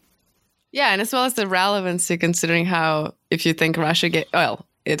comedy. Yeah, and as well as the relevancy, considering how, if you think Russia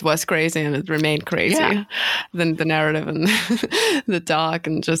it was crazy and it remained crazy. Yeah. Then the narrative and the talk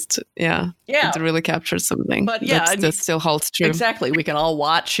and just, it really captured something. But yeah, that still holds true. Exactly. We can all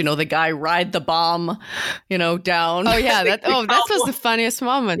watch, the guy ride the bomb, down. Oh yeah, that was the funniest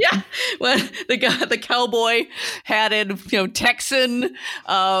moment. Yeah, when the cowboy hatted, Texan,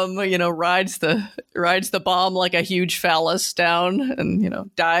 rides the bomb like a huge phallus down,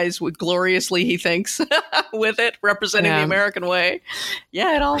 and dies gloriously, he thinks, with it, representing the American way.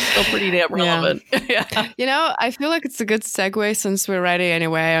 Yeah, it all still pretty damn relevant. Yeah. I feel like it's a good segue, since we're ready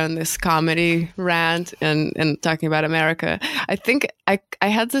anyway on this comedy rant and talking about America. I think I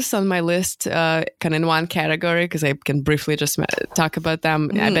had this on my list kind of in one category, because I can briefly just talk about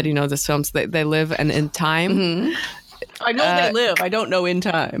them. I bet you know these films. They Live and In Time. Mm-hmm. I know They Live. I don't know In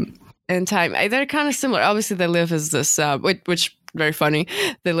Time. In Time. They're kind of similar. Obviously, They Live is this, which very funny.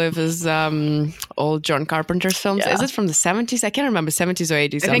 They Live is old John Carpenter's films. Yeah. Is it from the 70s? I can't remember, 70s or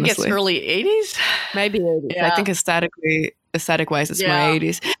 80s, I think honestly. It's early 80s? Maybe 80s. Yeah. I think aesthetic-wise, it's my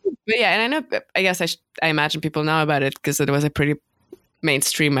 80s. But yeah, and I guess I imagine people know about it because it was a pretty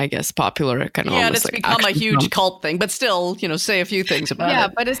mainstream, I guess, popular kind of. Yeah, and it's become a huge cult thing, but still, say a few things about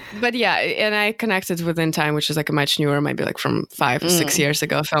it. But and I connected with In Time, which is like a much newer, maybe like from 5 or 6 years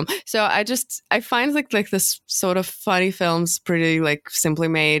ago film. So I find like this sort of funny films pretty like simply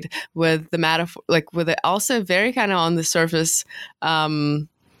made, with the metaphor, like with it also very kind of on the surface,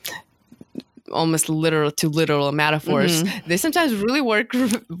 almost literal metaphors. Mm-hmm. They sometimes really work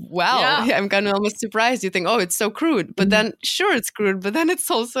well. Yeah. I'm kind of almost surprised. You think, oh, it's so crude, but then sure, it's crude, but then it's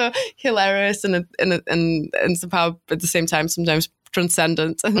also hilarious and somehow at the same time sometimes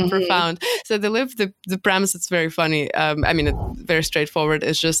transcendent and profound. So They Live, the premise, it's very funny. It's very straightforward.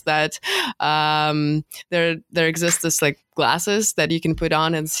 It's just that there exists this like glasses that you can put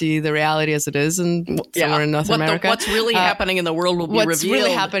on and see the reality as it is somewhere in North America. What's really happening in the world will be revealed. What's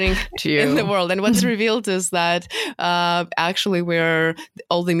really happening to you in the world. And what's revealed is that actually we're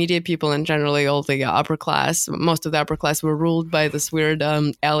all the media people and generally all the upper class, most of the upper class were ruled by this weird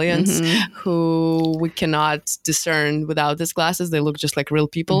aliens who we cannot discern without these glasses. They look just like real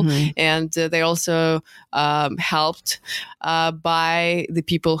people. And they also helped by the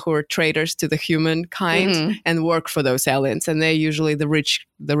people who are traitors to the humankind and work for those aliens. And they're usually the rich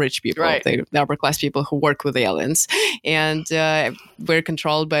people, right. The upper class people who work with the aliens, and we're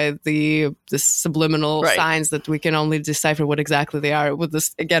controlled by the subliminal signs that we can only decipher what exactly they are with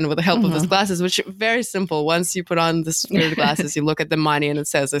this, again, with the help of these glasses, which are very simple. Once you put on the weird glasses, you look at the money and it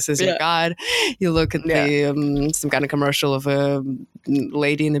says this is your god. You look at the some kind of commercial of a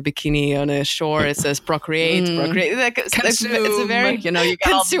lady in a bikini on a shore. It says procreate. Consume. It's a very you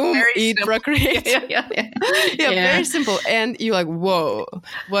consume, eat, simple. Procreate. Very simple. And you're like, whoa,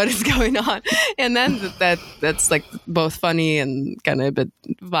 what is going on? And then that's like both funny and kind of a bit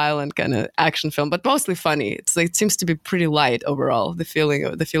violent kind of action film, but mostly funny. It's like, it seems to be pretty light overall. The feel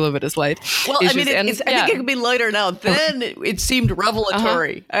of it is light. Well, I think it could be lighter now. Then it seemed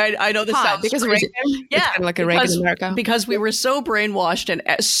revelatory. I know this sounds because crazy. Reagan, it's kind of like a Reagan America. Because we were so brainwashed, and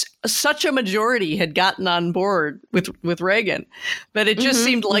such a majority had gotten on board with Reagan, but it just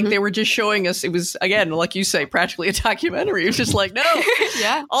seemed like they were just showing us. It was, again, like you say, practically a documentary. It was just like, no,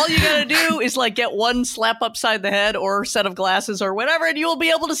 all you gotta do is like get one slap upside the head or set of glasses or whatever, and you'll be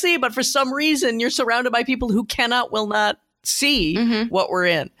able to see. But for some reason, you're surrounded by people who will not see what we're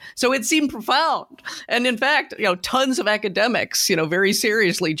in. So it seemed profound. And in fact, tons of academics, very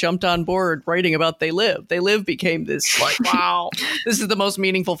seriously jumped on board writing about They Live. They Live became this like, wow, this is the most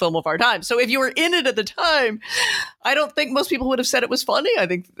meaningful film of our time. So if you were in it at the time, I don't think most people would have said it was funny. I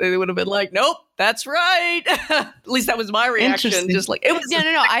think they would have been like, nope, that's right. At least that was my reaction. Just like, it was. No.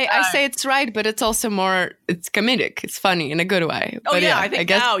 I say it's right, but it's also it's comedic. It's funny in a good way. Oh, but I think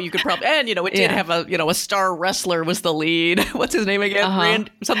now you could probably, and it did have a star wrestler was the lead. What's his name again?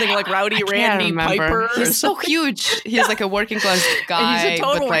 Something like Rowdy Randy Piper. He's so huge. He's like a working class guy. He's a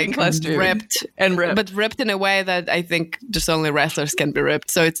total working class dude. Ripped. But ripped in a way that I think just only wrestlers can be ripped.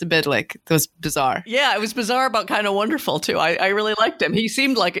 So it's a bit like, it was bizarre. Yeah, it was bizarre, but kind of wonderful too. I really liked him. He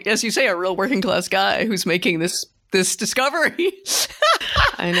seemed like, as you say, a real working class guy who's making this discovery.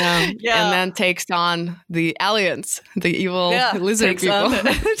 I know. Yeah. And then takes on the aliens, the evil lizard people.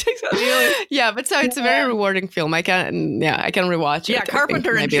 Takes on the aliens. Yeah, but so it's a very rewarding film. I can rewatch it. Yeah,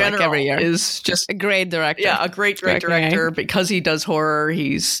 Carpenter in general like every year. Is just a great director. Yeah, a great director. Because he does horror,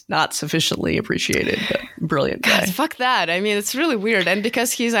 he's not sufficiently appreciated, but brilliant guy. God, fuck that. I mean, it's really weird. And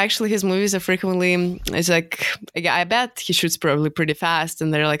because his movies are frequently, it's like, I bet he shoots probably pretty fast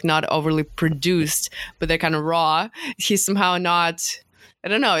and they're like not overly produced, but they're kind of raw. He's somehow not I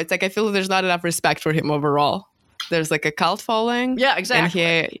don't know. It's like I feel there's not enough respect for him overall. There's like a cult following. Yeah,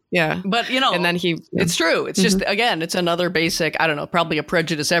 exactly. And but and then it's true. It's just, again, it's another basic, I don't know, probably a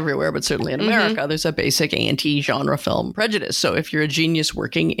prejudice everywhere, but certainly in America, there's a basic anti-genre film prejudice. So if you're a genius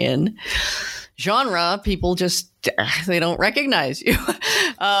working in genre, people just, they don't recognize you.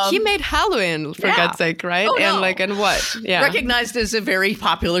 He made Halloween, for God's sake, right? Oh, no. And what? Yeah. Recognized as a very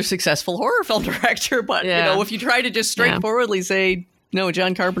popular, successful horror film director. But, if you try to just straightforwardly say, no,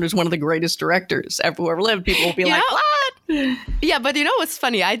 John Carpenter's one of the greatest directors ever lived, people will be like, what? Yeah, but you know what's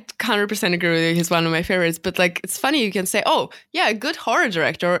funny? I 100% agree with you. He's one of my favorites. But like, it's funny. You can say, oh, yeah, a good horror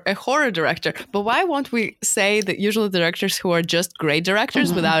director or a horror director. But why won't we say that usually directors who are just great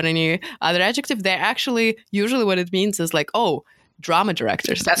directors without any other adjective, they're actually, usually what it means is like, oh, drama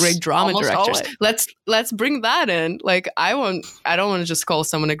directors, great drama directors. Let's bring that in. Like, I don't want to just call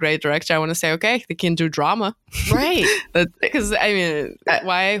someone a great director. I want to say, okay, they can do drama, right? Because I mean,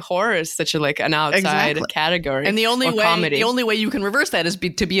 why horror is such a like an outside category, and the only way you can reverse that is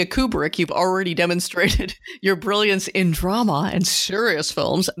to be a Kubrick. You've already demonstrated your brilliance in drama and serious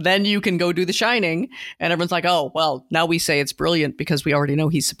films. Then you can go do The Shining, and everyone's like, oh, well, now we say it's brilliant because we already know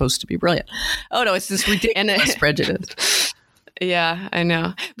he's supposed to be brilliant. Oh no, it's this ridiculous prejudice. Yeah, I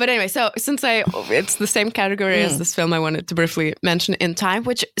know. But anyway, so since it's the same category as this film, I wanted to briefly mention In Time,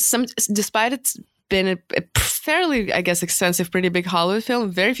 which despite it's been a fairly, I guess, expensive, pretty big Hollywood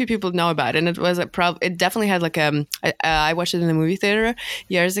film, very few people know about it. And it was it definitely had like I watched it in the movie theater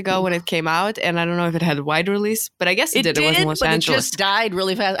years ago when it came out, and I don't know if it had a wide release, but I guess it did. It was in Los Angeles. It just died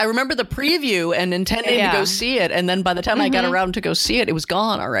really fast. I remember the preview and intending to go see it, and then by the time I got around to go see it, it was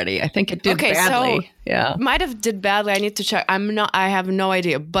gone already. I think it did badly. So yeah, might have did badly. I need to check. I have no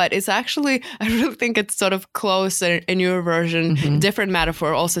idea, but it's actually, I really think it's sort of close, a newer version, different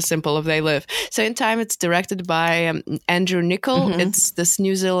metaphor, also simple of They Live. So In Time, it's directed by Andrew Niccol. It's this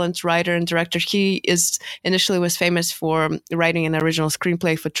New Zealand writer and director. He initially was famous for writing an original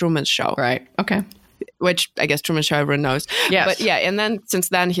screenplay for Truman Show. Right. Okay. Which I guess Truman Show everyone knows. Yes. But yeah, and then since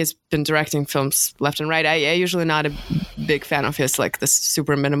then he's been directing films left and right. I usually not a big fan of his like this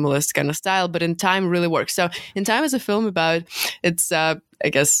super minimalist kind of style, but In Time really works. So In Time is a film about, it's I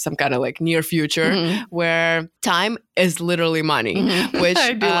guess some kind of like near future where time is literally money, which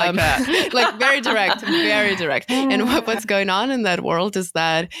I do like that. Like very direct, very direct. And what's going on in that world is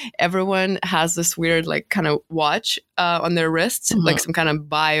that everyone has this weird like kind of watch on their wrists, like some kind of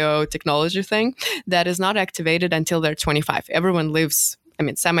biotechnology thing that is not activated until they're 25. Everyone lives, I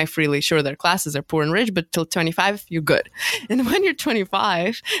mean, semi-freely. Sure, their classes are poor and rich, but till 25, you're good. And when you're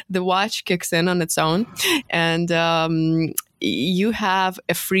 25, the watch kicks in on its own, and you have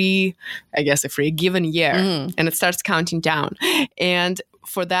a free given year, and it starts counting down. And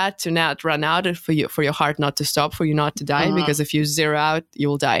for that to not run out, for your heart not to stop, for you not to die, because if you zero out, you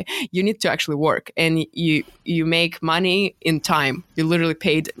will die. You need to actually work, and you make money in time. You literally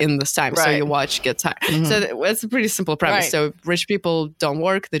paid in this time, so your watch gets higher. So that's a pretty simple premise. Right. So rich people don't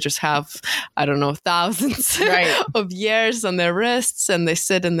work; they just have, I don't know, thousands of years on their wrists, and they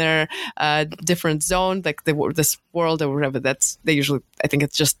sit in their different zone, like this world or whatever. They usually, I think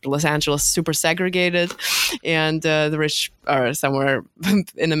it's just Los Angeles, super segregated, and the rich are somewhere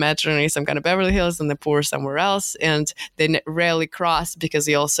in imaginary, some kind of Beverly Hills, and the poor somewhere else, and they rarely cross because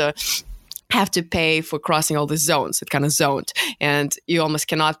they also have to pay for crossing all the zones. It kind of zoned, and you almost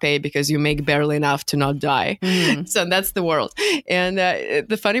cannot pay because you make barely enough to not die. So that's the world. And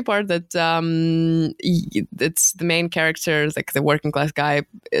the funny part that it's the main character, like the working class guy,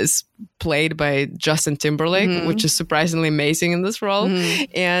 is played by Justin Timberlake, which is surprisingly amazing in this role.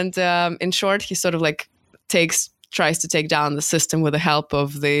 And in short, he sort of like tries to take down the system with the help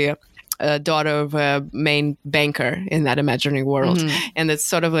of the daughter of a main banker in that imaginary world. And it's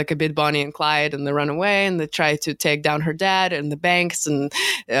sort of like a bit Bonnie and Clyde, and they run away and they try to take down her dad and the banks, and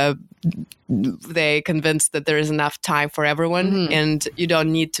they convince that there is enough time for everyone, and you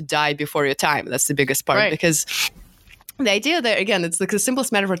don't need to die before your time. That's the biggest part, because the idea there, again, it's like the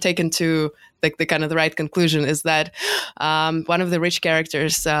simplest metaphor taken to like the kind of the right conclusion, is that one of the rich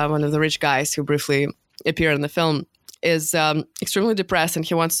characters, one of the rich guys who briefly appear in the film, is extremely depressed, and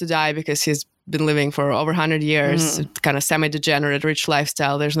he wants to die because he's been living for over 100 years, kind of semi-degenerate, rich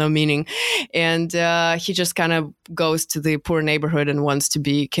lifestyle. There's no meaning. And he just kind of goes to the poor neighborhood and wants to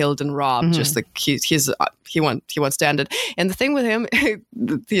be killed and robbed. Just like he wants to end it. And the thing with him,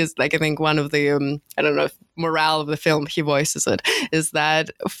 he is like, I think one of the, I don't know if morale of the film, he voices it, is that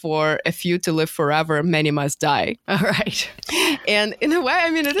for a few to live forever, many must die. All right. And in a way, I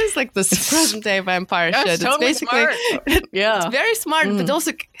mean, it is like this present day vampire shit. It's totally smart. Yeah. It's very smart, but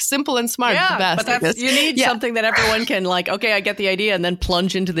also simple and smart. Yeah, the best, but that's, you need something that everyone can like, okay, I get the idea, and then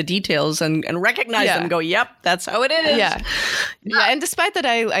plunge into the details and recognize them and go, yep, that's how it is. Yeah. And despite that,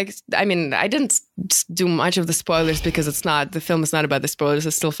 I mean, I didn't do much of the spoilers because the film is not about the spoilers.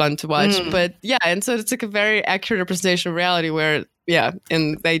 It's still fun to watch. But yeah, and so it's like a very accurate representation of reality where,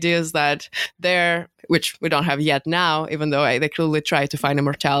 and the idea is that which we don't have yet now, even though they clearly try to find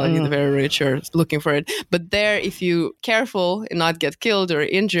immortality, the very rich are looking for it. But there, if you careful and not get killed or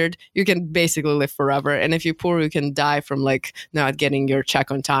injured, you can basically live forever. And if you're poor, you can die from like not getting your check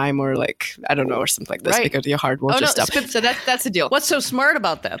on time or like, I don't know, or something like this because your heart won't just stop. So that's the deal. What's so smart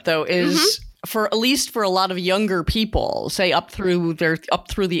about that though is at least for a lot of younger people, say up through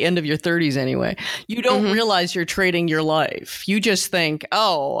the end of your 30s anyway, you don't realize you're trading your life. You just think,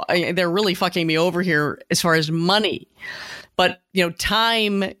 they're really fucking me over here as far as money. But,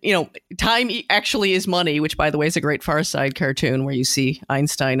 time actually is money, which, by the way, is a great Far Side cartoon where you see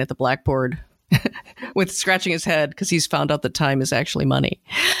Einstein at the blackboard with scratching his head because he's found out that time is actually money.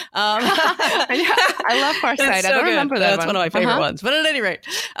 I love Far Side. I don't remember that. That's one of my favorite ones. But at any rate,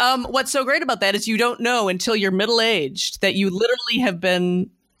 what's so great about that is you don't know until you're middle-aged that you literally have been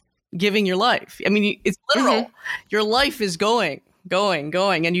giving your life. I mean, it's literal. Your life is going,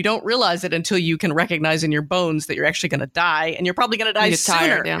 and you don't realize it until you can recognize in your bones that you're actually going to die, and you're probably going to die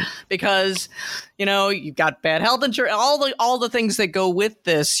sooner because you've got bad health insurance, all the things that go with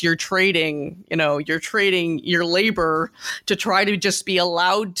this. You're trading your labor to try to just be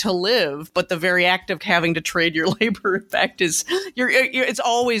allowed to live, but the very act of having to trade your labor, in fact, is it's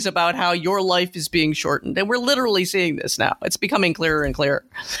always about how your life is being shortened, and we're literally seeing this now. It's becoming clearer and clearer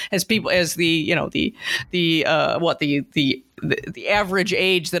as the average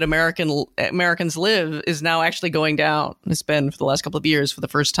age that Americans live is now actually going down. It's been for the last couple of years for the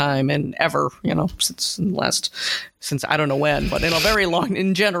first time in ever, since I don't know when, but very long,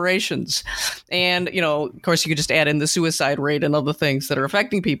 in generations. And, of course, you could just add in the suicide rate and other things that are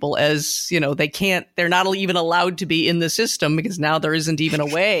affecting people as, they're not even allowed to be in the system because now there isn't even a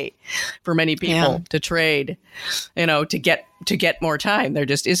way for many people to trade, to get more time. There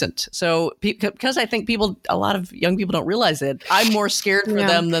just isn't. So because I think a lot of young people don't realize it, I'm more scared for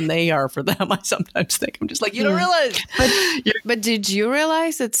them than they are for them. I sometimes think I'm just like, you don't realize. But did you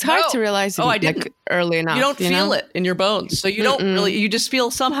realize? It's hard to realize. I didn't. Like, early enough. You don't feel it in your bones. So you don't really, you just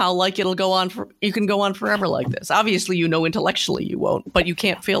feel somehow like you can go on forever like this. Obviously, intellectually you won't, but you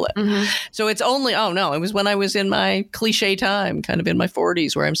can't feel it. So it's only, it was when I was in my cliche time, kind of in my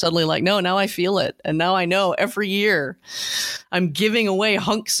 40s, where I'm suddenly like, no, now I feel it. And now I know every year I'm giving away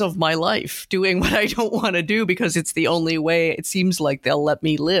hunks of my life doing what I don't want to do because it's the only way it seems like they'll let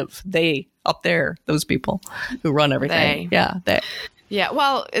me live. They up there, those people who run everything. They. Yeah,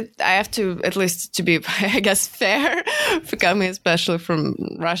 well, I have to, at least to be, I guess, fair, for coming especially from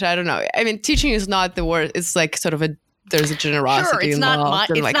Russia. I don't know. I mean, teaching is not the word. It's like sort of there's a generosity involved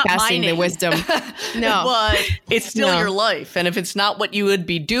and like passing the wisdom. No, but it's still your life. And if it's not what you would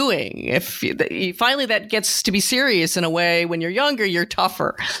be doing, if finally that gets to be serious in a way, when you're younger, you're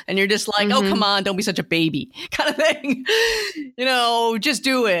tougher and you're just like, oh, come on, don't be such a baby kind of thing. Just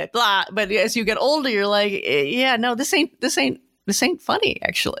do it. Blah. But as you get older, you're like, yeah, no, this ain't funny,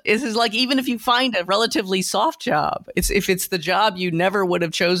 actually. This is like, even if you find a relatively soft job, if it's the job you never would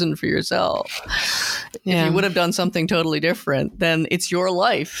have chosen for yourself, if you would have done something totally different, then it's your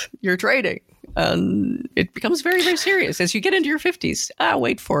life you're trading. And it becomes very, very serious as you get into your 50s.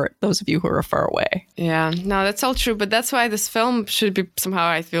 Wait for it, those of you who are far away. Yeah, no, that's all true. But that's why this film should be somehow,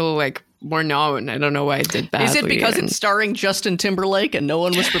 I feel like, more known. I don't know why it did badly. Is it because it's starring Justin Timberlake and no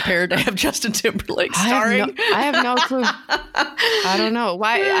one was prepared to have Justin Timberlake starring? I have no clue. I don't know.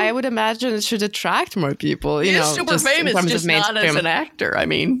 Why? I would imagine it should attract more people. He's super famous, just not as an actor. I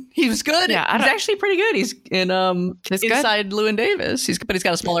mean, he was good. Yeah, he's actually pretty good. He's in Inside Llewyn Davis. But he's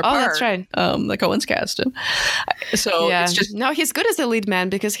got a smaller part. Oh, that's right. The Coens cast him. So it's just he's good as a lead man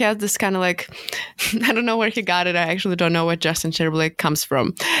because he has this kind of like, I don't know where he got it. I actually don't know where Justin Timberlake comes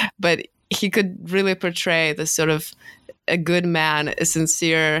from, but he could really portray this sort of a good man, a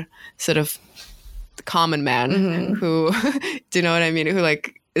sincere sort of common man who, do you know what I mean? Who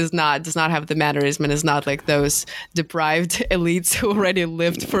like does not have the mannerism and is not like those deprived elites who already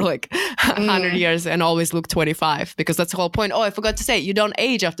lived for like 100 years and always look 25, because that's the whole point. Oh, I forgot to say, you don't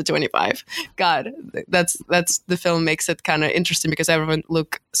age after 25. God, that's the film makes it kind of interesting because everyone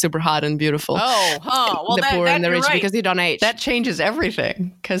look super hot and beautiful. Oh, huh. Well, the poor and the rich, right. because you don't age. That changes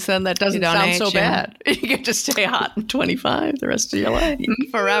everything, because then that doesn't sound so bad. You get to stay hot in 25 the rest of your life.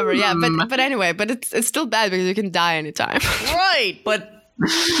 Forever, yeah. But anyway, but it's still bad because you can die anytime. Right, but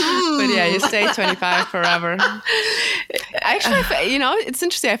yeah, you stay 25 forever. Actually, it's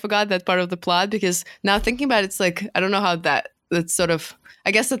interesting. I forgot that part of the plot, because now thinking about it, it's like, I don't know how that's sort of, I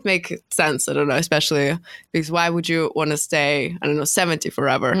guess that makes sense. I don't know, especially because why would you want to stay, 70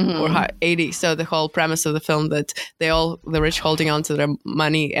 forever or 80? So the whole premise of the film that the rich holding on to their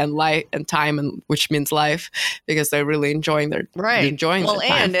money and life and time, and which means life, because they're really enjoying their time.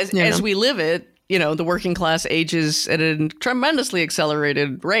 And as we live it, the working class ages at a tremendously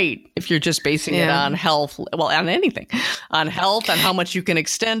accelerated rate if you're just basing it on health, on anything, on health, on how much you can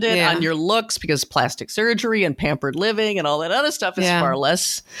extend it, on your looks, because plastic surgery and pampered living and all that other stuff is far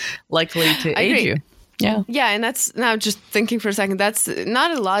less likely to age you. Yeah. Yeah, and that's, now just thinking for a second, that's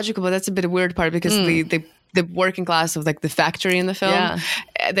not illogical, but that's a bit of a weird part, because the working class of like the factory in the film,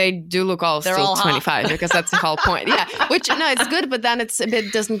 they do look they're still 25 because that's the whole point. Yeah, which it's good, but then it's a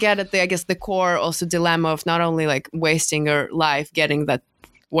bit doesn't get at the core also dilemma of not only like wasting your life getting that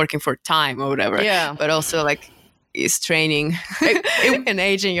working for time or whatever, but also like is training and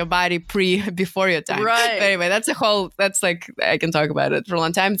aging your body before your time. Right. But anyway, that's like I can talk about it for a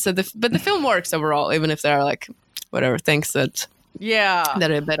long time. So but the film works overall, even if there are like whatever things that are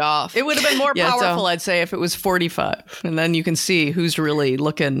a bit off. It would have been more powerful, I'd say, if it was 45. And then you can see who's really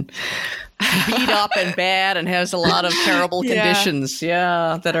looking beat up and bad and has a lot of terrible conditions,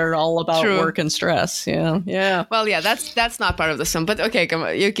 that are all about work and stress. Yeah. Well, that's not part of the film. But okay, come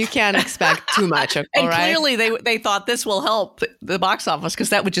on. You can't expect too much. And clearly they thought this will help the box office, because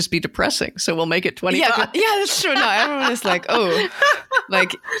that would just be depressing. So we'll make it 25. Yeah, that's true. No, everyone is like, oh,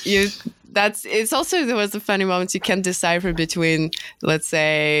 like you... It's also, there was a funny moment you can't decipher between, let's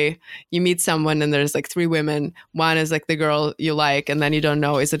say you meet someone and there's like 3 women. One is like the girl you like, and then you don't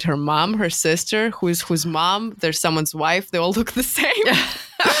know, is it her mom, her sister, whose mom, there's someone's wife, they all look the same.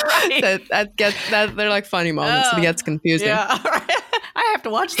 that they're like funny moments. It gets confusing. Yeah. I have to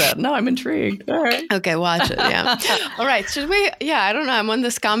watch that. No, I'm intrigued. All right. Okay, watch it. Yeah. All right. Should we? Yeah, I don't know. I'm on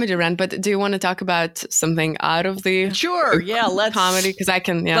this comedy rant, but do you want to talk about something out of the let's comedy? Because I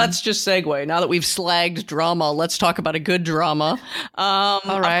can. Yeah. Let's just segue. Now that we've slagged drama, let's talk about a good drama. All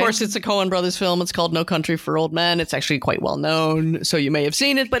right. Of course, it's a Coen Brothers film. It's called No Country for Old Men. It's actually quite well known, so you may have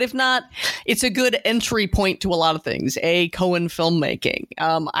seen it. But if not, it's a good entry point to a lot of things. Coen filmmaking.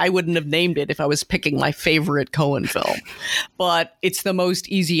 I wouldn't have named it if I was picking my favorite Coen film, but it's the most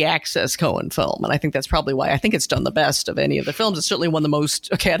easy access Coen film, and I think that's probably why I think it's done the best of any of the films. It certainly won the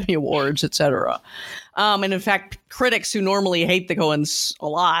most Academy Awards, etc. And in fact, critics who normally hate the Coens a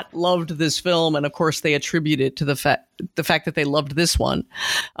lot loved this film, and of course they attribute it to the fact that they loved this one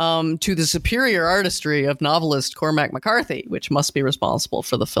to the superior artistry of novelist Cormac McCarthy, which must be responsible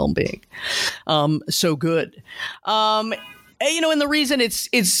for the film being so good. And the reason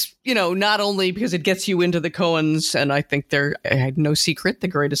it's not only because it gets you into the Coens, and I think they're, no secret, the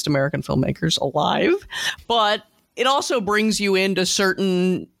greatest American filmmakers alive, but it also brings you into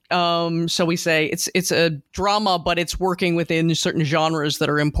certain, so we say it's a drama, but it's working within certain genres that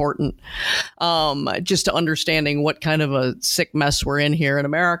are important, just to understanding what kind of a sick mess we're in here in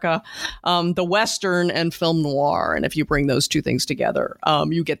America, the Western and film noir. And if you bring those two things together,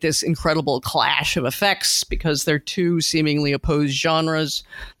 you get this incredible clash of effects, because they're two seemingly opposed genres.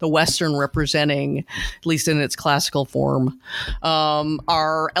 The Western representing, at least in its classical form,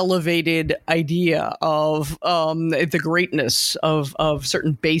 our elevated idea of the greatness of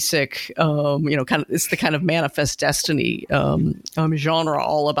certain basic, it's the kind of manifest destiny genre,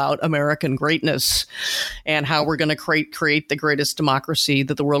 all about American greatness and how we're going to create the greatest democracy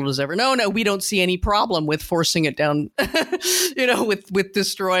that the world has ever known. And we don't see any problem with forcing it down, with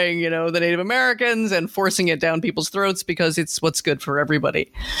destroying, the Native Americans and forcing it down people's throats, because it's what's good for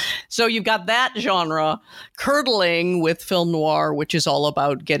everybody. So you've got that genre curdling with film noir, which is all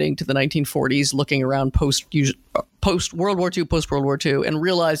about getting to the 1940s, looking around post World War II, and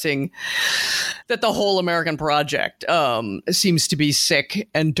realizing that the whole American project seems to be sick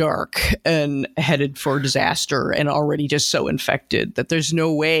and dark and headed for disaster, and already just so infected that there's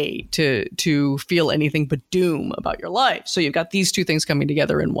no way to feel anything but doom about your life. So you've got these two things coming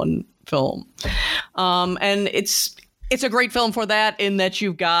together in one film, and it's It's a great film for that, in that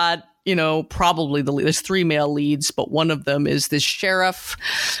you've got, probably there's 3 male leads, but one of them is this sheriff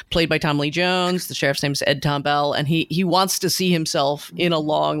played by Tom Lee Jones. The sheriff's name is Ed Tom Bell, and he wants to see himself in a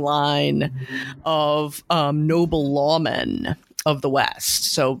long line of noble lawmen of the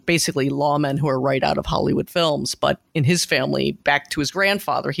West. So basically lawmen who are right out of Hollywood films. But in his family, back to his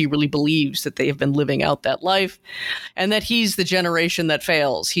grandfather, he really believes that they have been living out that life and that he's the generation that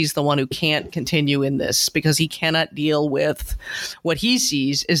fails. He's the one who can't continue in this because he cannot deal with what he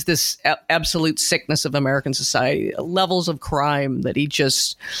sees is this absolute sickness of American society, levels of crime that he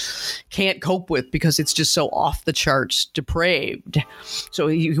just can't cope with because it's just so off the charts depraved. So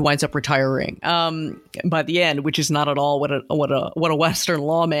he winds up retiring by the end, which is not at all what a Western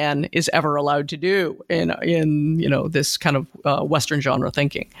lawman is ever allowed to do in this kind of Western genre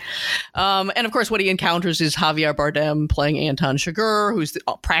thinking. And of course, what he encounters is Javier Bardem playing Anton Chigurh, who's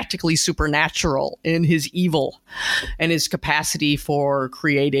practically supernatural in his evil and his capacity for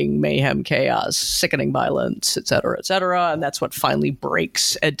creating mayhem, chaos, sickening violence, et cetera, et cetera. And that's what finally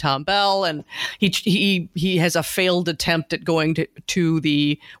breaks Ed Tom Bell. And he has a failed attempt at going to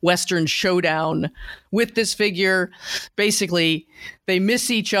the Western showdown with this figure. Basically, they miss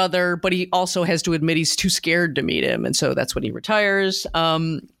each other, but he also has to admit he's too scared to meet him. And so that's when he retires.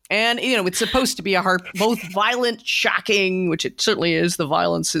 And, it's supposed to be both violent, shocking, which it certainly is. The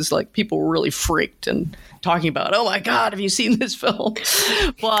violence is like people were really freaked and talking about, oh my God, have you seen this film?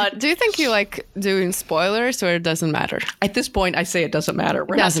 But do you think you like doing spoilers, or it doesn't matter? At this point, I say it doesn't matter.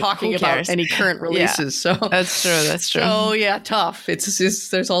 We're not talking about any current releases. Yeah. So that's true. Oh yeah, tough.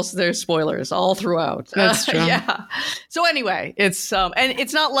 There's spoilers all throughout. That's true. Yeah. So anyway, it's and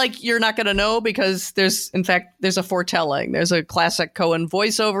it's not like you're not going to know, because there's a foretelling. There's a classic Coen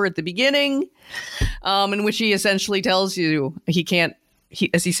voiceover at the beginning, in which he essentially tells you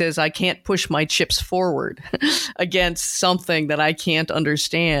as he says, I can't push my chips forward against something that I can't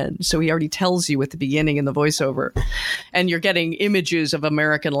understand. So he already tells you at the beginning in the voiceover. And you're getting images of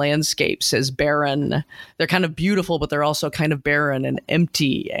American landscapes as barren. They're kind of beautiful, but they're also kind of barren and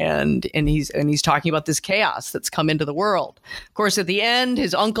empty. And he's talking about this chaos that's come into the world. Of course, at the end,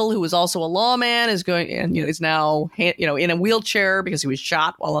 his uncle, who was also a lawman, is now in a wheelchair because he was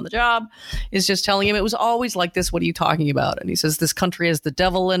shot while on the job, is just telling him it was always like this. What are you talking about? And he says, this country has the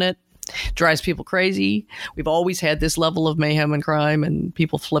devil in it, drives people crazy. We've always had this level of mayhem and crime and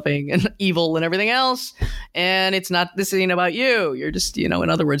people flipping and evil and everything else. And this ain't about you. You're just, in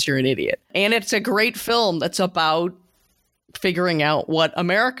other words, you're an idiot. And it's a great film that's about figuring out what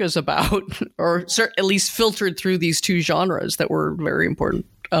America's about, or at least filtered through these 2 genres that were very important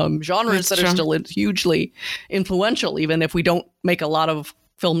genres that are still hugely influential, even if we don't make a lot of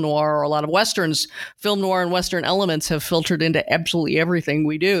film noir or a lot of Westerns. Film noir and Western elements have filtered into absolutely everything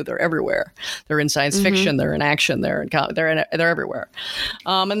we do. They're everywhere. They're in science fiction. They're in action. They're everywhere.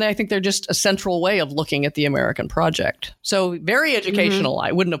 And I think they're just a central way of looking at the American project. So very educational.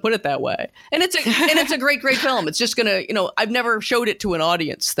 I wouldn't have put it that way. And it's a great film. It's just gonna, I've never showed it to an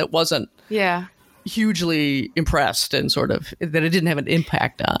audience that wasn't hugely impressed and sort of that it didn't have an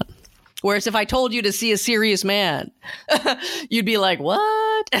impact on. Whereas if I told you to see A Serious Man, you'd be like, what?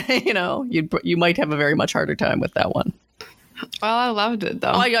 You might have a very much harder time with that one. Well, I loved it,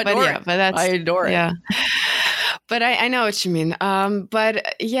 though. Oh, I adore it. I adore it. Yeah. But I know what you mean.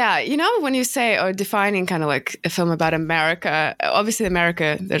 But yeah, when you say, defining kind of like a film about America, obviously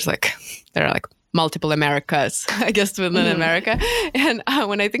America, there are like multiple Americas, I guess, within America. And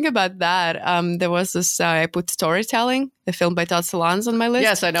when I think about that, there was this, I put Storytelling, the film by Todd Solondz, on my list.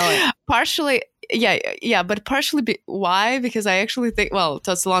 Yes, I know it. Partially, but partially why? Because I actually think, Todd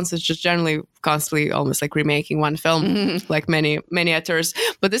Solondz is just generally constantly almost like remaking one film, like many actors.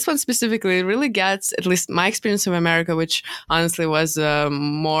 But this one specifically really gets, at least my experience of America, which honestly was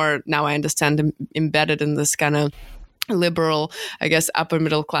more, now I understand, embedded in this kind of liberal, I guess, upper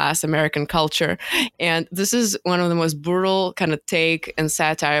middle class American culture. And this is one of the most brutal kind of take and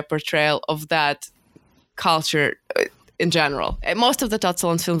satire portrayal of that culture in general. And most of the Todd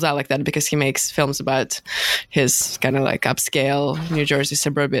Solondz films are like that because he makes films about his kind of like upscale New Jersey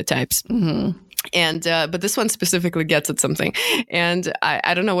suburbia types. And but this one specifically gets at something. And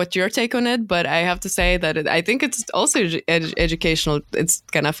I don't know what your take on it, but I have to say that I think it's also educational. It's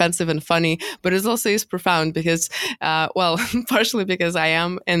kind of offensive and funny, but it also is profound because, partially because I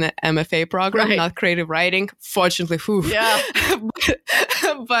am in the MFA program, not creative writing. Fortunately,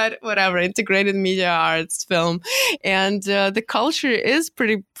 but whatever, integrated media arts, film. And the culture is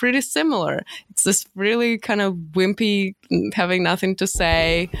pretty similar. It's this really kind of wimpy, having nothing to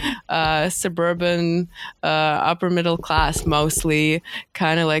say, suburban, upper middle class mostly,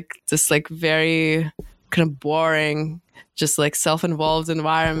 kind of like this like very kind of boring, just like self-involved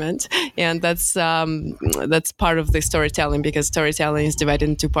environment. And that's part of the storytelling, because storytelling is divided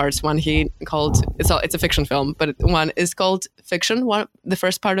into two parts. One it's a fiction film, but one is called fiction. The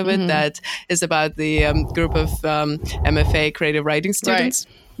first part of it that is about the group of MFA creative writing students.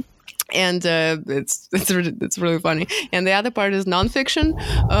 Right. And it's really funny. And the other part is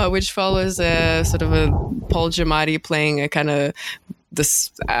nonfiction, which follows a sort of a Paul Giamatti playing a kind of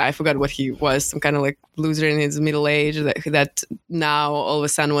I forgot what he was, some kind of like loser in his middle age that now all of a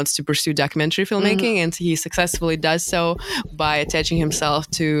sudden wants to pursue documentary filmmaking, and he successfully does so by attaching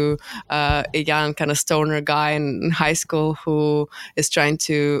himself to a young kind of stoner guy in high school who is trying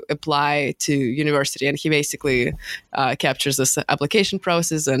to apply to university, and he basically captures this application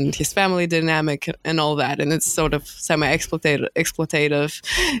process and his family dynamic and all that, and it's sort of exploitative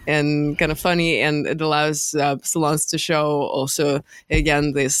and kind of funny, and it allows Solondz to show also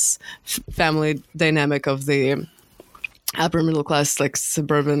again this family dynamic of the upper middle class, like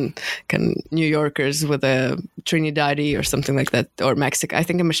suburban kind of New Yorkers with a Trinidadi or something like that, or Mexican. I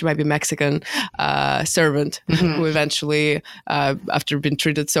think she might be Mexican servant who eventually, after being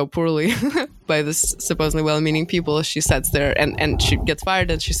treated so poorly by this supposedly well-meaning people, she sets their and she gets fired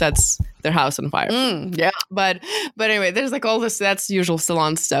and she sets their house on fire. Yeah, but anyway, there's like all this. That's usual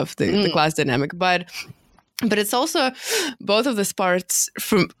Solondz stuff, the class dynamic, But it's also both of these parts,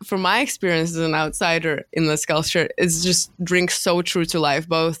 from my experience as an outsider in this culture, is just drinks so true to life,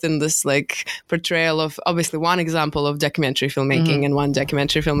 both in this like portrayal of obviously one example of documentary filmmaking and one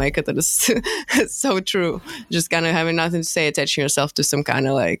documentary filmmaker that is so true. Just kind of having nothing to say, attaching yourself to some kind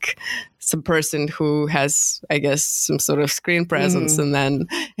of like some person who has, I guess, some sort of screen presence, and then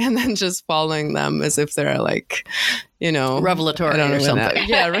just following them as if they're like, you know, revelatory or something.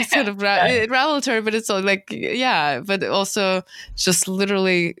 Yeah, sort of revelatory, but it's all like, yeah, but also just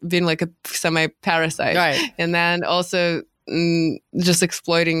literally being like a semi-parasite. Right. And then also just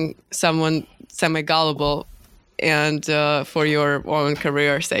exploiting someone semi-gullible and for your own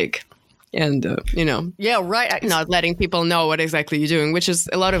career's sake. And, you know. Yeah, right. Not letting people know what exactly you're doing, which is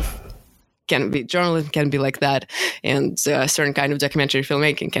a lot of journalism can be like that, and a certain kind of documentary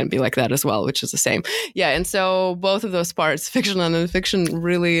filmmaking can be like that as well, which is the same. Yeah, and so both of those parts, fiction and nonfiction,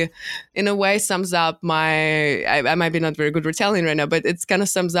 really, in a way, sums up my. I might be not very good retelling right now, but it kind of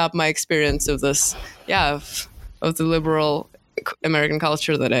sums up my experience of this. Yeah, of the liberal American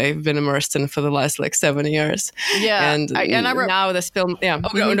culture that I've been immersed in for the last like 7 years. Yeah, and now this film. Yeah,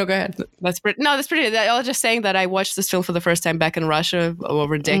 no, go ahead. That's pretty. I was just saying that I watched this film for the first time back in Russia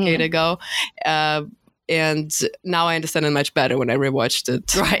over a decade ago, and now I understand it much better when I rewatched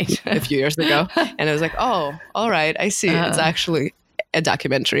it a few years ago, and I was like, oh, all right, I see. It's actually a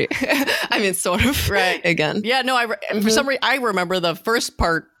documentary. I mean, sort of. Right. Again. Yeah. No. For some reason, I remember the first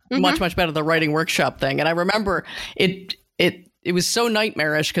part much better. The writing workshop thing, and I remember it. It was so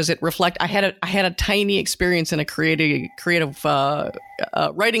nightmarish because I had a tiny experience in a creative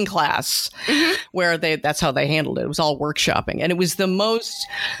writing class where that's how they handled it. It was all workshopping, and it was the most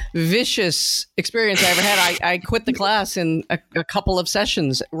vicious experience I ever had. I quit the class in a couple of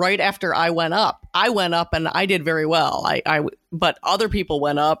sessions right after I went up. I went up and I did very well. But other people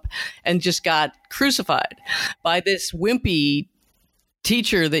went up and just got crucified by this wimpy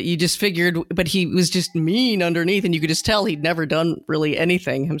teacher that you just figured, but he was just mean underneath, and you could just tell he'd never done really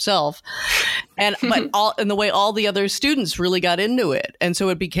anything himself. But the way all the other students really got into it, and so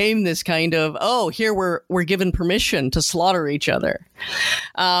it became this kind of, oh, here we're given permission to slaughter each other,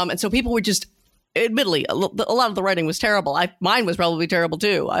 and so people were just. Admittedly, a lot of the writing was terrible. Mine was probably terrible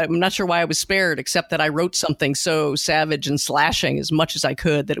too. I'm not sure why I was spared, except that I wrote something so savage and slashing as much as I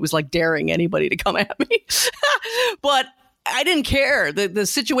could that it was like daring anybody to come at me. But I didn't care. The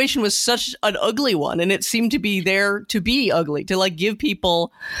situation was such an ugly one, and it seemed to be there to be ugly, to like give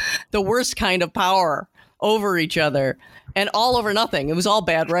people the worst kind of power over each other, and all over nothing. It was all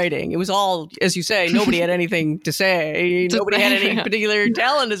bad writing. It was all, as you say, nobody had anything to say. Nobody had any particular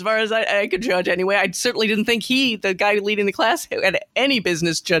talent as far as I could judge anyway. I certainly didn't think the guy leading the class, had any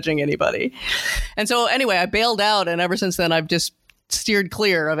business judging anybody. And so anyway, I bailed out, and ever since then I've just steered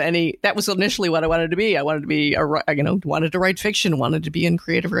clear of any. That was initially what I wanted to be. I wanted to be wanted to write fiction, wanted to be in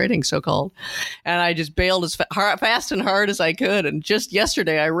creative writing, so-called, and I just bailed as fast and hard as I could. And just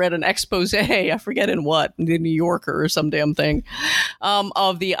yesterday I read an expose, I forget in what, the New Yorker or some damn thing,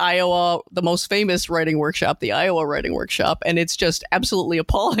 of the most famous writing workshop, the Iowa Writing Workshop, and it's just absolutely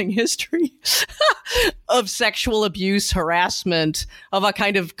appalling history of sexual abuse, harassment, of a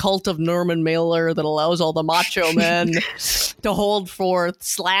kind of cult of Norman Mailer that allows all the macho men to hold called forth,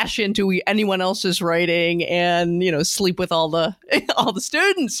 slash into anyone else's writing, and sleep with all the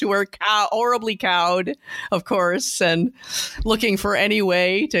students who are horribly cowed, of course, and looking for any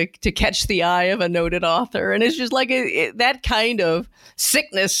way to catch the eye of a noted author. And it's just like that kind of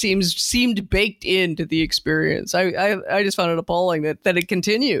sickness seemed baked into the experience. I just found it appalling that it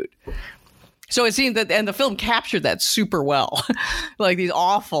continued. So it seemed that, and the film captured that super well, like these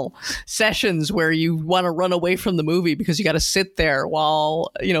awful sessions where you want to run away from the movie because you got to sit there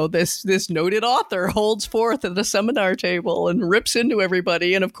while this noted author holds forth at the seminar table and rips into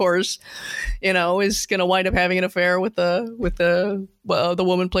everybody, and of course, is going to wind up having an affair with the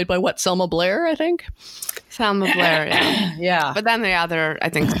woman played by Selma Blair, I think. Selma Blair, yeah. Yeah. But then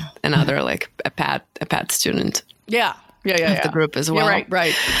another like a pet student. Yeah. The group as well. Yeah,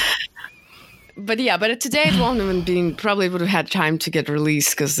 right. But today it won't even been, probably would have had time to get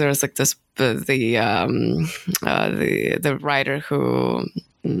released because there's like this the writer who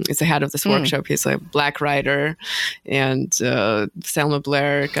is the head of this workshop. He's a black writer, and Selma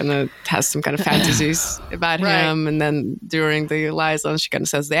Blair kind of has some kind of fantasies about him. And then during the liaison, she kind of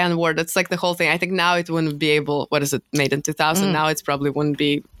says the N word. It's like the whole thing. I think now it wouldn't be able. What is it? Made in 2000. Now it's probably wouldn't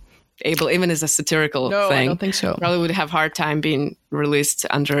be able, even as a satirical thing. No, I don't think so. Probably would have hard time being released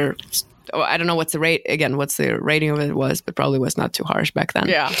under. I don't know what's the rating of it was, but probably was not too harsh back then.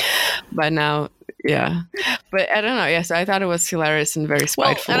 Yeah. But now, yeah. But I don't know. Yes, I thought it was hilarious and very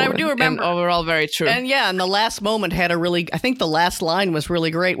spiteful. Well, and I do remember. And overall, very true. And the last moment had I think the last line was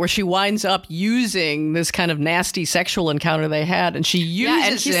really great, where she winds up using this kind of nasty sexual encounter they had, and she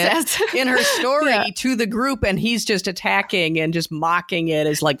uses it in her story to the group, and he's just attacking and just mocking it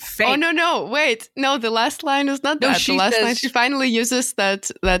as like fake. Oh, no. Wait. No, the last line is not that. The last line, she finally uses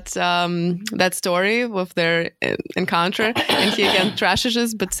that story with their encounter, and he again trashes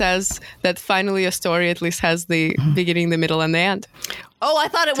it, but says that finally a story at least has the beginning, the middle, and the end. Oh, I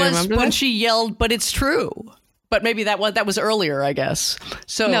thought it was when she yelled, "But it's true." But maybe that was earlier, I guess.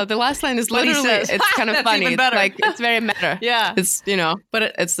 So no, the last line is literally, it's kind of funny. Even better. It's very meta. Yeah. It's,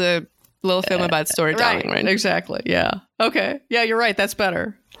 but it's a little film about storytelling, right? Exactly. Yeah. Okay. Yeah, you're right. That's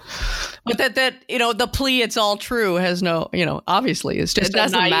better. But that the plea, it's all true, has no, obviously it's just, it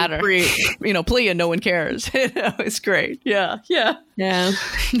doesn't matter. Plea, and no one cares. It's great. Yeah.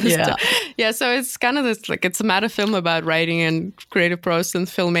 So it's kind of this, like, it's a meta film about writing and creative process and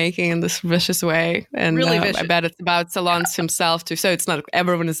filmmaking in this vicious way. And really vicious. I bet it's about Solondz himself too. So it's not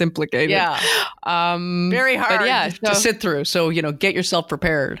everyone is implicated. Yeah. Very hard to sit through. So, get yourself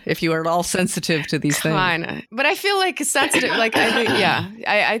prepared if you are at all sensitive to these things. Fine. But I feel like it's sensitive. Like, I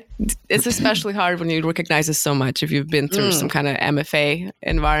think, it's especially hard when you recognize it so much if you've been through some kind of MFA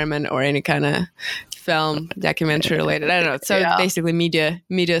environment or any kind of film, documentary related. I don't know. So basically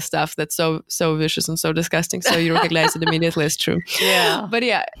media stuff that's so vicious and so disgusting. So you recognize it immediately. It's true. Yeah. But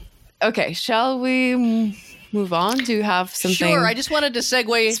yeah. Okay. Shall we move on? Do you have something? Sure. I just wanted to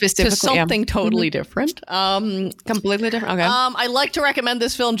segue to something totally different. Completely different. Okay. I like to recommend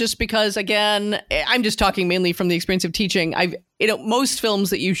this film just because, again, I'm just talking mainly from the experience of teaching. Most films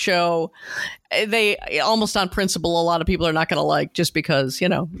that you show, they almost on principle, a lot of people are not going to like just because,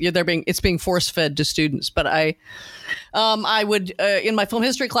 it's being force fed to students. But I would, in my film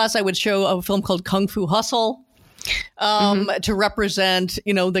history class, I would show a film called Kung Fu Hustle. To represent,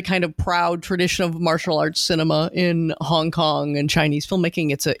 the kind of proud tradition of martial arts cinema in Hong Kong and Chinese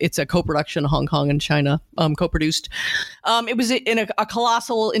filmmaking. It's a co-production, Hong Kong and China, co-produced. It was in a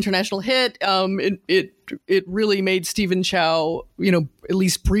colossal international hit. It really made Stephen Chow, at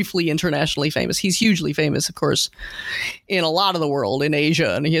least briefly internationally famous. He's hugely famous, of course, in a lot of the world, in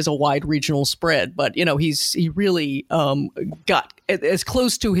Asia, and he has a wide regional spread. But, he really got as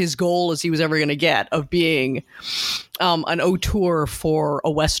close to his goal as he was ever going to get of being an auteur for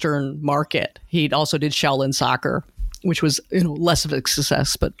a Western market. He also did Shaolin Soccer, which was less of a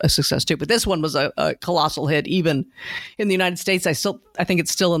success, but a success too. But this one was a colossal hit, even in the United States. I think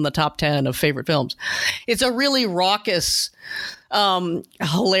it's still in the top 10 of favorite films. It's a really raucous,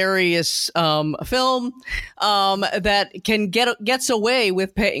 hilarious film that gets away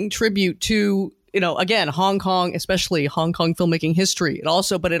with paying tribute to, again, Hong Kong, especially Hong Kong filmmaking history. It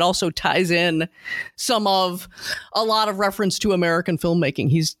also ties in a lot of reference to American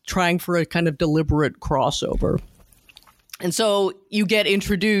filmmaking. He's trying for a kind of deliberate crossover. And so you get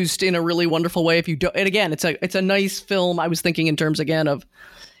introduced in a really wonderful way. And again, it's a nice film. I was thinking in terms again of,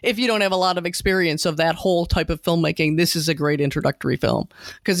 if you don't have a lot of experience of that whole type of filmmaking, this is a great introductory film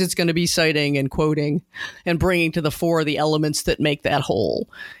because it's going to be citing and quoting and bringing to the fore the elements that make that whole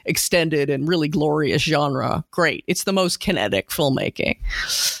extended and really glorious genre great. It's the most kinetic filmmaking.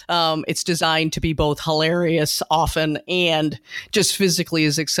 It's designed to be both hilarious often and just physically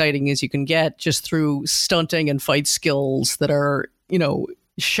as exciting as you can get, just through stunting and fight skills that are,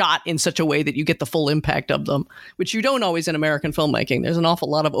 shot in such a way that you get the full impact of them, which you don't always in American filmmaking. There's an awful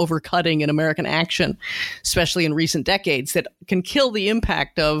lot of overcutting in American action, especially in recent decades, that can kill the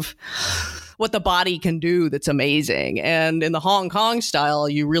impact of what the body can do that's amazing. And in the Hong Kong style,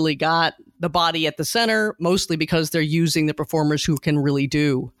 you really got the body at the center, mostly because they're using the performers who can really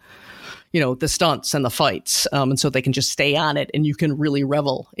do the stunts and the fights. And so they can just stay on it, and you can really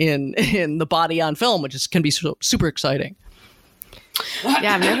revel in the body on film, which can be super exciting.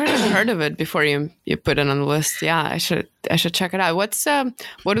 Yeah, I've never even heard of it before you put it on the list. Yeah, I should check it out. What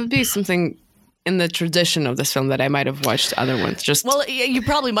would be something in the tradition of this film that I might have watched other ones? You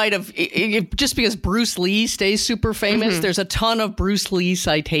probably might have, just because Bruce Lee stays super famous. There's a ton of Bruce Lee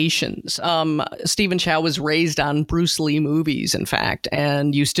citations. Stephen Chow was raised on Bruce Lee movies, in fact,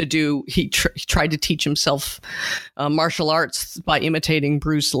 and used to do. He tried to teach himself martial arts by imitating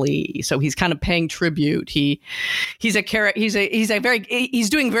Bruce Lee. So he's kind of paying tribute. He's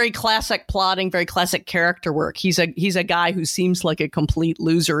doing very classic plotting, very classic character work. He's a guy who seems like a complete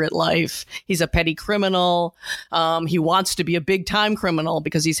loser at life. He's a petty criminal. He wants to be a big time criminal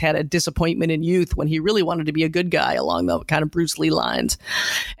because he's had a disappointment in youth when he really wanted to be a good guy along the kind of Bruce Lee lines,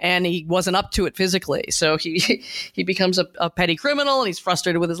 and he wasn't up to it physically. So he becomes a petty criminal, and he's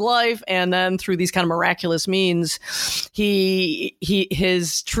frustrated with his life. And then through these kind of miraculous means,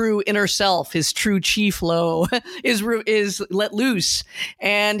 his true inner self, his true chi flow is let loose,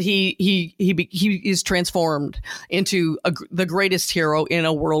 and he is transformed into the greatest hero in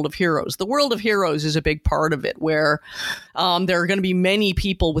a world of heroes. The world of heroes is a big part of it, where there are going to be many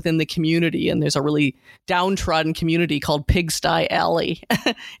people within the community, and there's a really downtrodden community called Pigsty Alley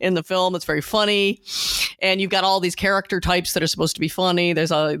in the film. It's very funny, and you've got all these character types that are supposed to be funny. There's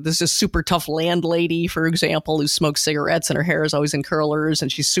this super tough landlady, for example, who smokes cigarettes and her hair is always in curlers,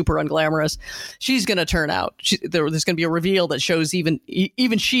 and she's super unglamorous. She's going to turn out. There's going to be a reveal that shows even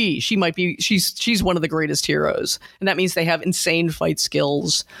she might be she's one of the greatest heroes, and that means they have insane fight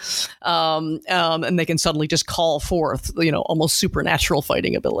skills. And they can suddenly just call forth, almost supernatural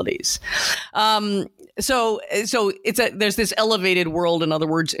fighting abilities. So there's this elevated world, in other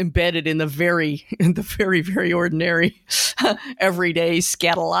words, embedded in the very, very ordinary, everyday,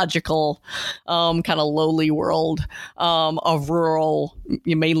 scatological, kind of lowly world of rural,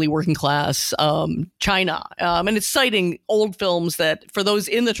 mainly working class China. And it's citing old films that, for those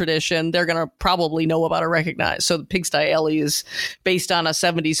in the tradition, they're going to probably know about or recognize. So Pigsty Alley is based on a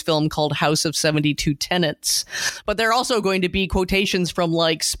 70s film called House of 72 Tenants. But there are also going to be quotations from,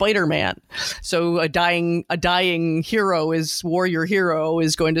 like, Spider-Man. So a dying hero warrior hero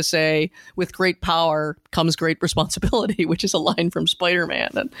is going to say, with great power comes great responsibility, which is a line from Spider-Man.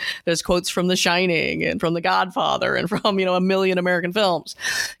 And there's quotes from The Shining and from The Godfather and from, a million American films.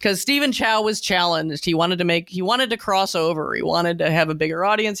 Because Stephen Chow was challenged. He wanted to cross over. He wanted to have a bigger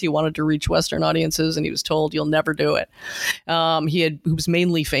audience. He wanted to reach Western audiences, and he was told, you'll never do it. He was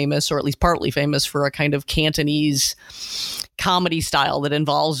mainly famous, or at least partly famous, for a kind of Cantonese comedy style that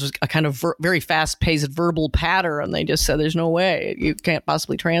involves a kind of very fast-paced verbal pattern. They just said, there's no way. You can't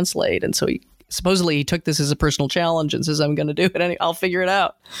possibly translate. And so supposedly he took this as a personal challenge and says, I'm going to do it. I'll figure it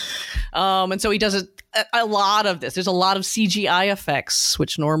out. And so he does a lot of this. There's a lot of CGI effects,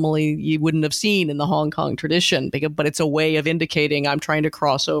 which normally you wouldn't have seen in the Hong Kong tradition, but it's a way of indicating I'm trying to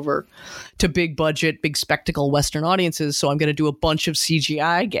cross over to big budget, big spectacle Western audiences. So I'm going to do a bunch of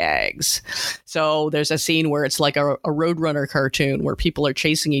CGI gags. So there's a scene where it's like a Roadrunner cartoon where people are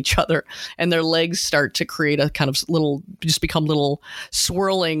chasing each other and their legs start to create a kind of become little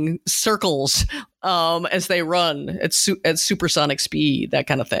swirling circles as they run at supersonic speed, that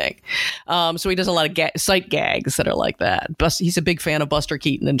kind of thing. So he does a lot of sight gags that are like that. He's a big fan of Buster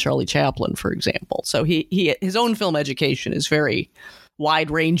Keaton and Charlie Chaplin, for example. So his own film education is very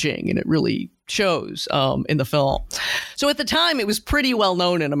wide-ranging, and it really shows in the film. So at the time, it was pretty well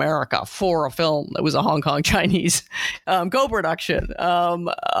known in America for a film that was a Hong Kong Chinese co-production.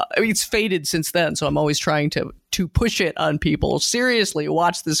 It's faded since then, so I'm always trying to push it on people. Seriously,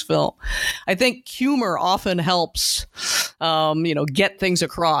 watch this film. I think humor often helps, get things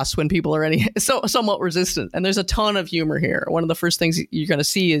across when people are somewhat resistant. And there's a ton of humor here. One of the first things you're going to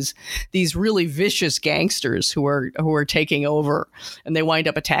see is these really vicious gangsters who are taking over, and they wind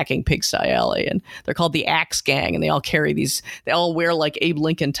up attacking Pigsty Alley. And they're called the Axe Gang, and they all wear like Abe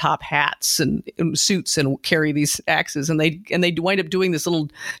Lincoln top hats and suits and carry these axes. And they wind up doing this little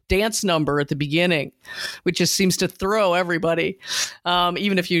dance number at the beginning, which is seems to throw everybody.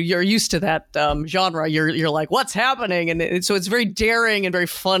 Even if you're used to that genre, you're like, what's happening? And so it's very daring and very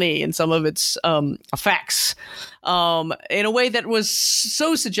funny in some of its effects. In a way that was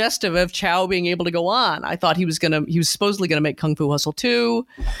so suggestive of Chow being able to go on. I thought he was supposedly gonna make Kung Fu Hustle 2.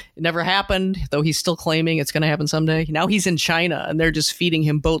 It never happened, though he's still claiming it's gonna happen someday. Now he's in China and they're just feeding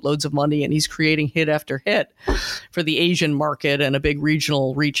him boatloads of money, and he's creating hit after hit for the Asian market and a big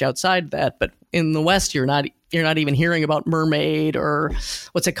regional reach outside that. But in the West, you're not even hearing about Mermaid or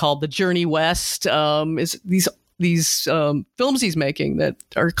what's it called, The Journey West. Is these films he's making that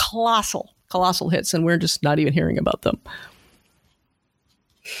are colossal hits, and we're just not even hearing about them.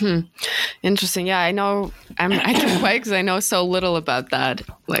 Interesting. Yeah, I know. I can quite because I know so little about that,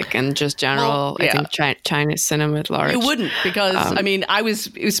 like, and just general. I think Chinese cinema at large. It wouldn't, because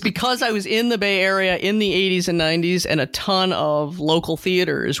it was because I was in the Bay Area in the 80s and 90s, and a ton of local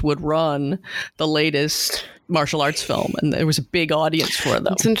theaters would run the latest martial arts film, and there was a big audience for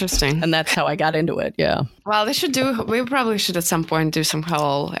them. It's interesting, and that's how I got into it. Yeah. Well, we probably should at some point do some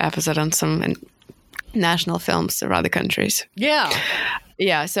whole episode on some national films of other countries. Yeah.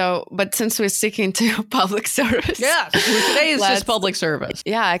 Yeah. So, but since we're sticking to public service, today is just public service.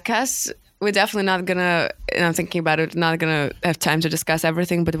 Yeah, I guess we're definitely not gonna. And I'm thinking about it. Not gonna have time to discuss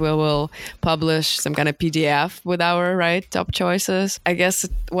everything, but we will publish some kind of PDF with our top choices. I guess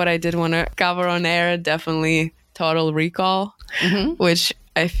what I did want to cover on air, definitely Total Recall, which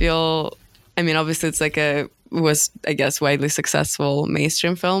I feel. I mean, obviously, it's like was, I guess, widely successful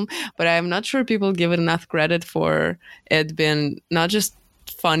mainstream film, but I'm not sure people give it enough credit for it being not just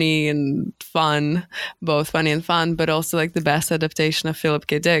funny and fun, both funny and fun, but also like the best adaptation of Philip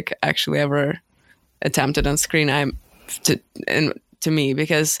K. Dick actually ever attempted on screen. To me,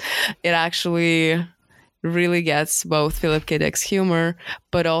 because it actually really gets both Philip K. Dick's humor,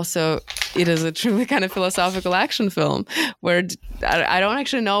 but also it is a truly kind of philosophical action film where I don't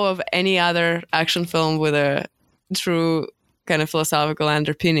actually know of any other action film with a true kind of philosophical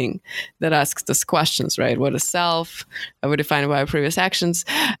underpinning that asks those questions, right? What is self? How we define by our previous actions.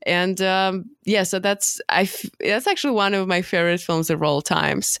 And so that's actually one of my favorite films of all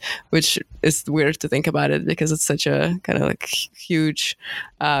times, which is weird to think about it because it's such a kind of like huge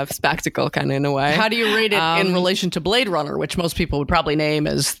spectacle kind of in a way. How do you rate it in relation to Blade Runner, which most people would probably name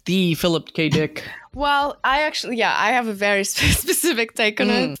as the Philip K. Dick? Well, I have a very specific take on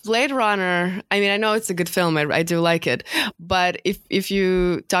it. Blade Runner, I mean, I know it's a good film. I do like it. But if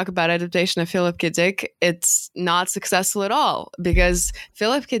you talk about adaptation of Philip K. Dick, it's not successful at all because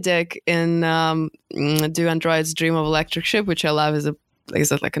Philip K. Dick in Do Androids Dream of Electric Sheep, which I love, is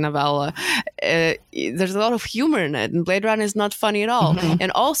like a novella. There's a lot of humor in it, and Blade Runner is not funny at all.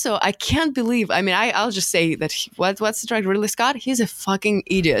 And also, I can't believe. I mean, I'll just say that what's the director, Ridley Scott? He's a fucking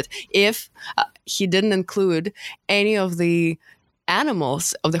idiot. If he didn't include any of the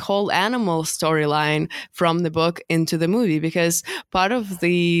animals, of the whole animal storyline from the book into the movie, because part of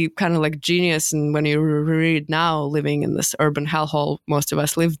the kind of like genius, and when you read now, living in this urban hellhole most of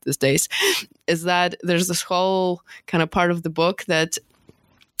us live these days, is that there's this whole kind of part of the book that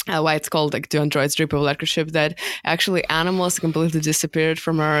why it's called like Do Androids Dream of Electric Sheep, that actually animals completely disappeared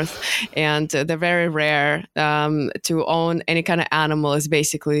from Earth, and they're very rare. To own any kind of animal is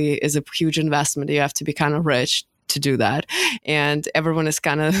a huge investment. You have to be kind of rich to do that, and everyone is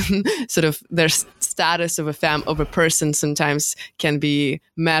kind of sort of their status of a person sometimes can be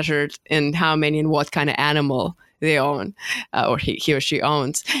measured in how many and what kind of animal they own, or he or she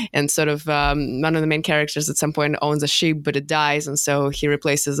owns. And sort of one of the main characters at some point owns a sheep, but it dies, and so he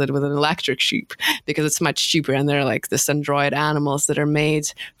replaces it with an electric sheep because it's much cheaper, and they're like this android animals that are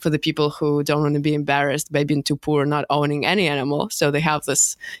made for the people who don't want to be embarrassed by being too poor not owning any animal, so they have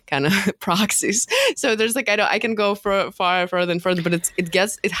this kind of proxies. So there's like I can go far further and further, but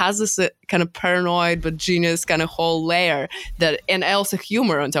it has this kind of paranoid but genius kind of whole layer that, and also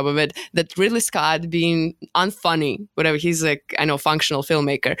humor on top of it, that Ridley Scott, being unfunny, whatever, he's like, I know, functional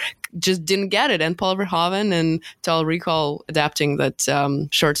filmmaker, just didn't get it. And Paul Verhoeven and Total Recall adapting that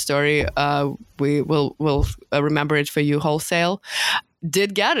short story, we will remember it for you wholesale,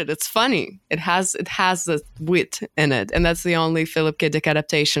 did get it. It's funny. It has the wit in it, and that's the only Philip K. Dick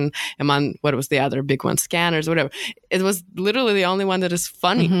adaptation among what was the other big one, Scanners, whatever. It was literally the only one that is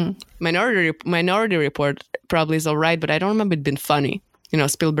funny. Minority Report probably is all right, but I don't remember it being funny. You know,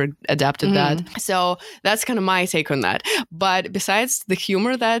 Spielberg adapted that. So that's kind of my take on that. But besides the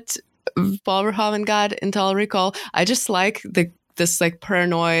humor that Paul Verhoeven got in Total Recall, I just like this like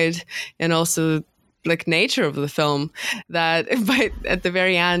paranoid and also like nature of the film, that at the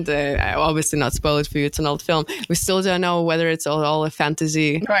very end, I obviously not spoil it for you, it's an old film, we still don't know whether it's all a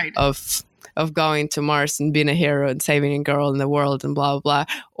fantasy of of going to Mars and being a hero and saving a girl in the world and blah, blah,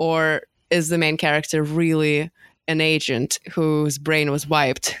 blah? Or is the main character really an agent whose brain was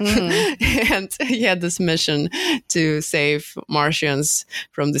wiped and he had this mission to save Martians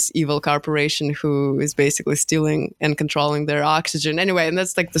from this evil corporation who is basically stealing and controlling their oxygen anyway? And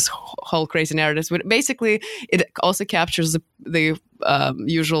that's like this whole crazy narrative, but basically it also captures the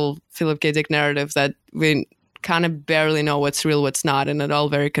usual Philip K. Dick narrative that we kind of barely know what's real, what's not, and it's all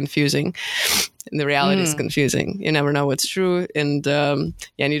very confusing. And the reality is confusing. You never know what's true, and and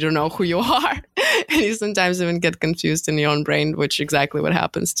you don't know who you are. And you sometimes even get confused in your own brain, which is exactly what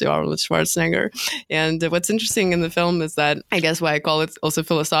happens to Arnold Schwarzenegger. And what's interesting in the film is that, I guess why I call it also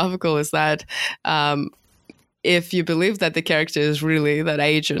philosophical, is that if you believe that the character is really that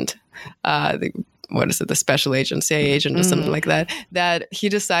agent, the special agent, CIA agent or something like that, that he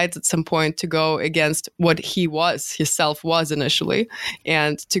decides at some point to go against what himself was initially,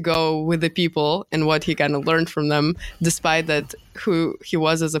 and to go with the people and what he kind of learned from them, despite that who he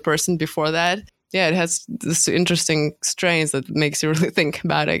was as a person before that. Yeah, it has this interesting strains that makes you really think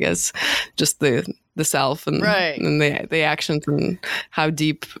about, I guess, just the self and, and the actions and how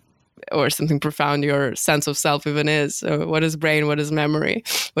deep or something profound your sense of self even is. So what is brain? What is memory?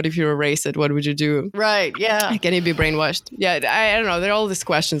 What if you erase it? What would you do? Right, yeah. Can you be brainwashed? Yeah, I don't know. There are all these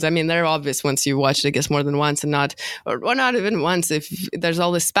questions. I mean, they're obvious once you watch it, I guess, more than once, and not even once, if there's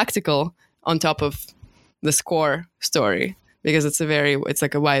all this spectacle on top of the score story, because it's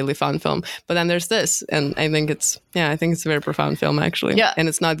like a widely fun film. But then there's this, and I think it's a very profound film, actually. Yeah. And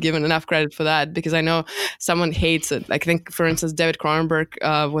it's not given enough credit for that, because I know someone hates it. Like, I think, for instance, David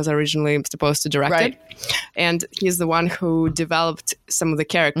Cronenberg was originally supposed to direct it. And he's the one who developed some of the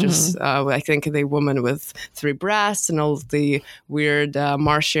characters. I think the woman with 3 breasts and all the weird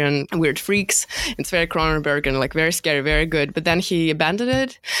Martian weird freaks. It's very Cronenberg and like very scary, very good. But then he abandoned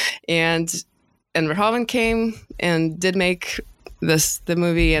it, and Verhoeven came and did make the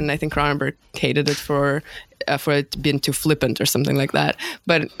movie, and I think Cronenberg hated it for it being too flippant or something like that.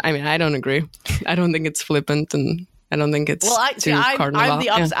 But I mean, I don't agree. I don't think it's flippant, and I don't think it's I'm the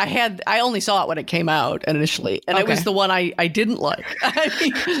opposite. Yeah. I only saw it when it came out initially, and it was the one I didn't like.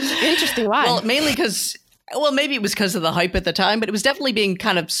 Interesting. Why? Well, mainly because. Well, maybe it was because of the hype at the time, but it was definitely being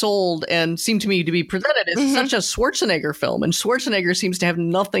kind of sold and seemed to me to be presented as such a Schwarzenegger film. And Schwarzenegger seems to have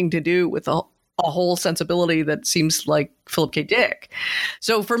nothing to do with a whole sensibility that seems like Philip K. Dick.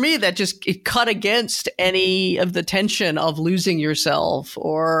 So for me, that just it cut against any of the tension of losing yourself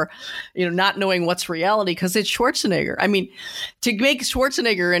or, not knowing what's reality, because it's Schwarzenegger. I mean, to make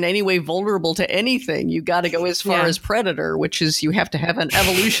Schwarzenegger in any way vulnerable to anything, you got to go as far as Predator, which is you have to have an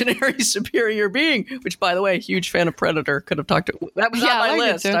evolutionary superior being, which, by the way, huge fan of Predator. Could have talked to that was on my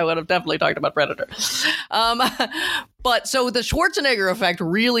list. I would have definitely talked about Predator. But so the Schwarzenegger effect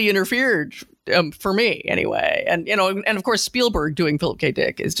really interfered for me anyway. And, and of course, Spielberg doing Philip K.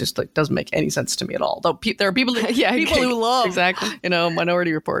 Dick is just like, doesn't make any sense to me at all. Though there are people, who love,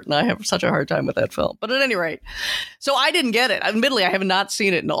 Minority Report, and I have such a hard time with that film. But at any rate, so I didn't get it. Admittedly, I have not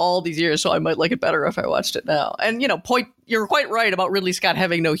seen it in all these years, so I might like it better if I watched it now. And, you're quite right about Ridley Scott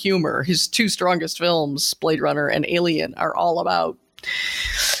having no humor. His 2 strongest films, Blade Runner and Alien, are all about,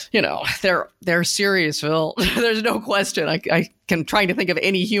 they're serious films. There's no question. I can try to think of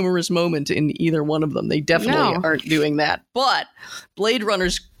any humorous moment in either one of them. They definitely aren't doing that. But Blade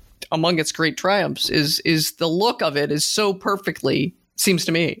Runner's, among its great triumphs, is the look of it is so perfectly, seems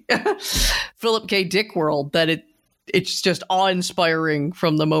to me, Philip K. Dick world that it's just awe-inspiring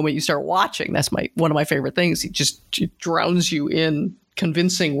from the moment you start watching. That's one of my favorite things. It drowns you in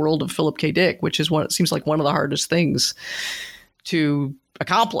convincing world of Philip K. Dick, which is it seems like one of the hardest things to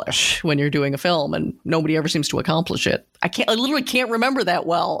accomplish when you're doing a film, and nobody ever seems to accomplish it. I literally can't remember that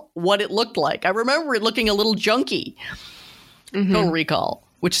well what it looked like. I remember it looking a little junky. Total Recall,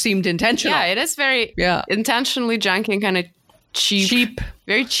 which seemed intentional. Yeah, it is very intentionally junky and kind of cheap,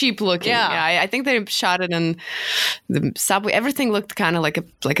 very cheap looking. Yeah, I think they shot it in the subway. Everything looked kind of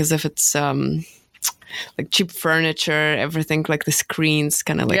like as if it's like cheap furniture. Everything like the screens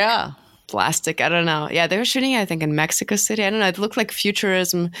kind of like plastic. I don't know. Yeah, they were shooting, I think, in Mexico City. I don't know. It looked like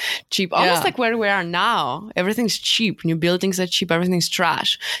futurism, cheap, almost like where we are now. Everything's cheap. New buildings are cheap. Everything's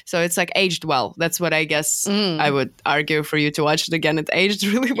trash. So it's like aged well. That's what I guess I would argue for you to watch it again. It aged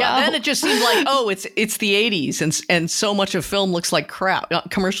really well. Yeah, then it just seemed like, it's the 80s, and so much of film looks like crap.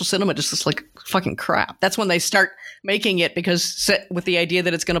 Commercial cinema just looks like fucking crap. That's when they start making it with the idea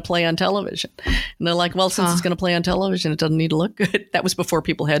that it's going to play on television. And they're like, well, since it's going to play on television, it doesn't need to look good. That was before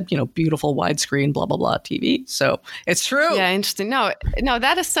people had, beautiful widescreen, blah, blah, blah TV. So it's true. Yeah, interesting. No,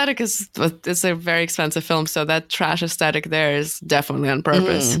 that aesthetic is a very expensive film. So that trash aesthetic there is definitely on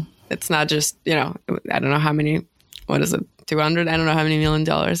purpose. It's not just, I don't know how many, what is it, 200? I don't know how many $1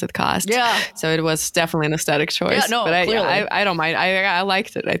 million it cost. Yeah. So it was definitely an aesthetic choice. Yeah, no, but clearly. I don't mind. I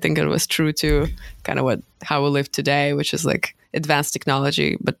liked it. I think it was true to kind of how we live today, which is like advanced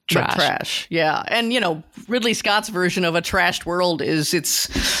technology, but trash. Yeah. And, Ridley Scott's version of a trashed world is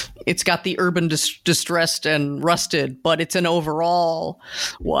it's got the urban distressed and rusted, but it's an overall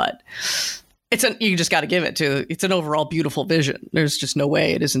you just got to give it to, it's an overall beautiful vision. There's just no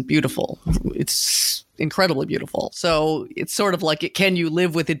way it isn't beautiful. It's incredibly beautiful. So it's sort of like, can you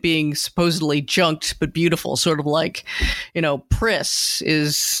live with it being supposedly junked but beautiful? Sort of like, Pris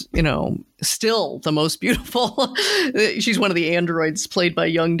is, still the most beautiful. She's one of the androids played by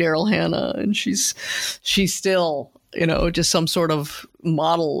young Daryl Hannah, and she's still, just some sort of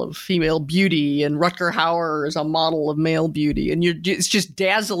model of female beauty, and Rutger Hauer is a model of male beauty, and it's just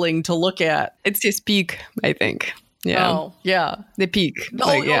dazzling to look at. It's his peak, I think. Yeah. Oh, yeah. The peak.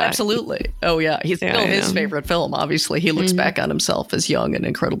 Oh, absolutely. Oh, yeah. He's still his favorite film, obviously. He looks back on himself as young and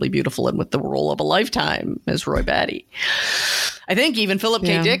incredibly beautiful, and with the role of a lifetime as Roy Batty. I think even Philip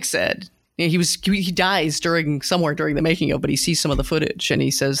K. Dick said, he dies somewhere during the making of, but he sees some of the footage and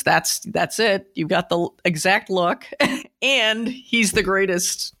he says, that's it. You've got the exact look, and he's the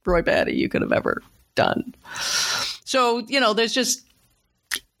greatest Roy Batty you could have ever done. So, there's just,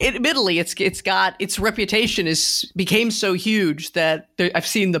 admittedly, its reputation became so huge that I've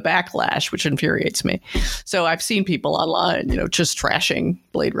seen the backlash, which infuriates me. So I've seen people online, just trashing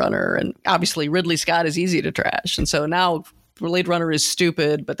Blade Runner, and obviously Ridley Scott is easy to trash. And so now Blade Runner is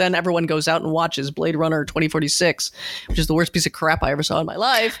stupid, but then everyone goes out and watches Blade Runner 2046, which is the worst piece of crap I ever saw in my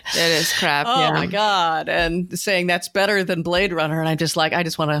life. It is crap. Oh my God. And saying that's better than Blade Runner. And I just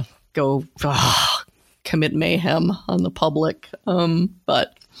want to go commit mayhem on the public.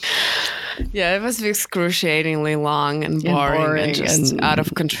 But yeah, it was excruciatingly long and boring and just out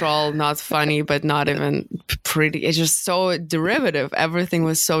of control, not funny, but not even pretty. It's just so derivative. Everything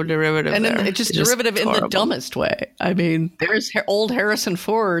was so derivative. And it's just derivative in the dumbest way. I mean, there's old Harrison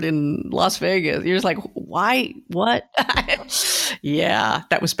Ford in Las Vegas. You're just like, why? What? Yeah,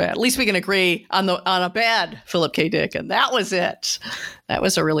 that was bad. At least we can agree on a bad Philip K. Dick, and that was it. That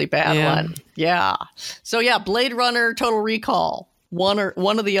was a really bad one. Yeah. So yeah, Blade Runner, Total Recall. One or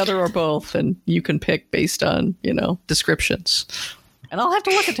the other or both, and you can pick based on, descriptions. And I'll have to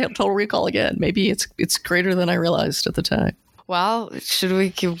look at Total Recall again. Maybe it's greater than I realized at the time. Well, should we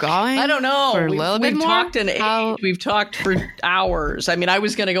keep going? I don't know. For a little bit more? We've talked for hours. I mean, I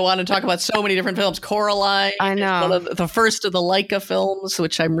was going to go on and talk about so many different films. Coraline. I know. One of the first of the Leica films,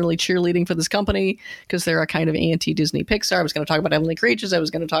 which I'm really cheerleading for this company because they're a kind of anti-Disney Pixar. I was going to talk about Heavenly Creatures. I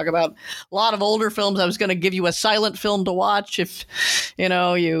was going to talk about a lot of older films. I was going to give you a silent film to watch if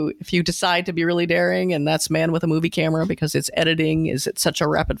you decide to be really daring, and that's Man with a Movie Camera, because its editing is at such a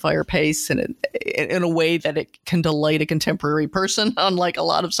rapid fire pace and in a way that it can delight a contemporary person, unlike a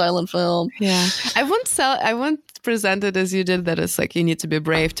lot of silent film. Yeah. I won't present it as you did, that it's like you need to be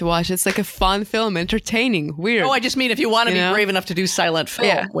brave to watch. It's like a fun film, entertaining, weird. Oh, I just mean if you want to be brave enough to do silent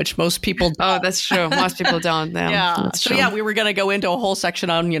film, which most people don't. Oh, that's true. Most people don't. Yeah. That's true. We were going to go into a whole section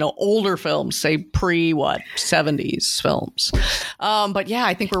on, older films, say pre-70s films. But yeah,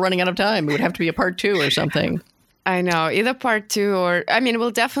 I think we're running out of time. It would have to be a part 2 or something. I know, either part 2 or, we'll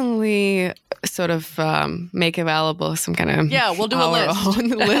definitely sort of make available some kind of we'll do our own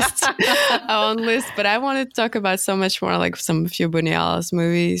list. But I wanted to talk about so much more, like a few Buñuel's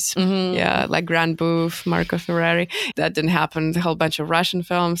movies, like Grand Bouffe, Marco Ferreri. That didn't happen. A whole bunch of Russian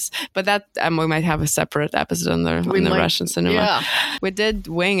films, but that we might have a separate episode on the Russian cinema. Yeah. We did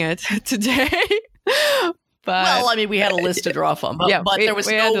wing it today. But, we had a list to draw from, but there was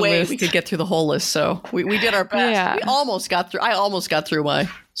no way we could get through the whole list. So we did our best. Yeah. We almost got through. I almost got through my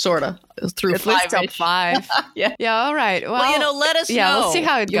through at least top 5. Yeah. All right. Well, let us know. Yeah, we'll see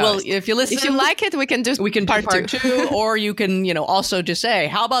how it goes. Well, if you like it, we can do part 2, or you can also just say,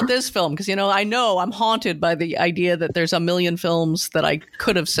 how about this film? Because I know I'm haunted by the idea that there's a million films that I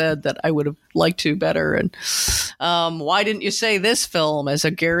could have said that I would have liked to better, and why didn't you say this film as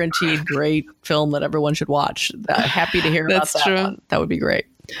a guaranteed great film that everyone should watch? Happy to hear about that. True. One. That would be great.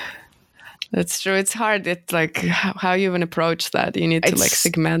 That's true. It's hard. It's like how you even approach that. You need to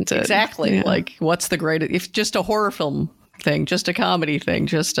segment it. Exactly. Yeah. Like, what's the greatest? If just a horror film thing, just a comedy thing,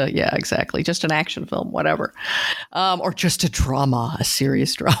 just exactly. Just an action film, whatever. Or just a drama, a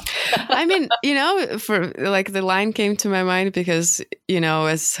serious drama. For the line came to my mind because,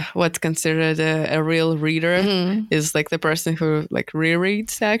 as what's considered a real reader is like the person who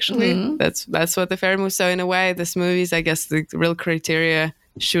rereads, actually. That's what the fair move. So in a way, this movie's, I guess, the real criteria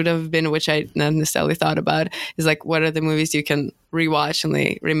should have been, which I not necessarily thought about, is like, what are the movies you can rewatch and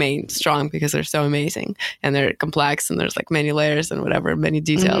they remain strong because they're so amazing and they're complex and there's like many layers and whatever, many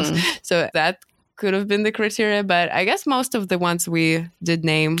details. So that could have been the criteria, but I guess most of the ones we did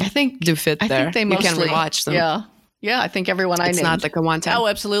name, I think, do fit there. I think they mostly, you can rewatch them. Yeah. I think everyone it's not like a one time. Oh,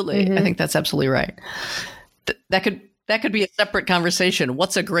 absolutely. I think that's absolutely right. That could be a separate conversation.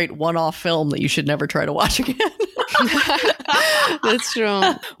 What's a great one-off film that you should never try to watch again? That's true.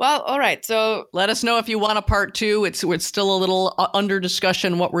 Well, all right. So let us know if you want a part 2. It's still a little under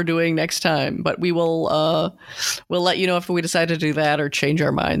discussion what we're doing next time, but we will we'll let you know if we decide to do that or change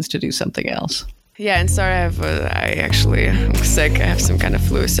our minds to do something else. Yeah, and sorry, I'm sick. I have some kind of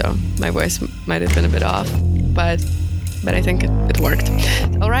flu, so my voice might have been a bit off, but I think it worked.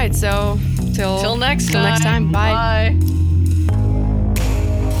 All right, so till next time. Bye.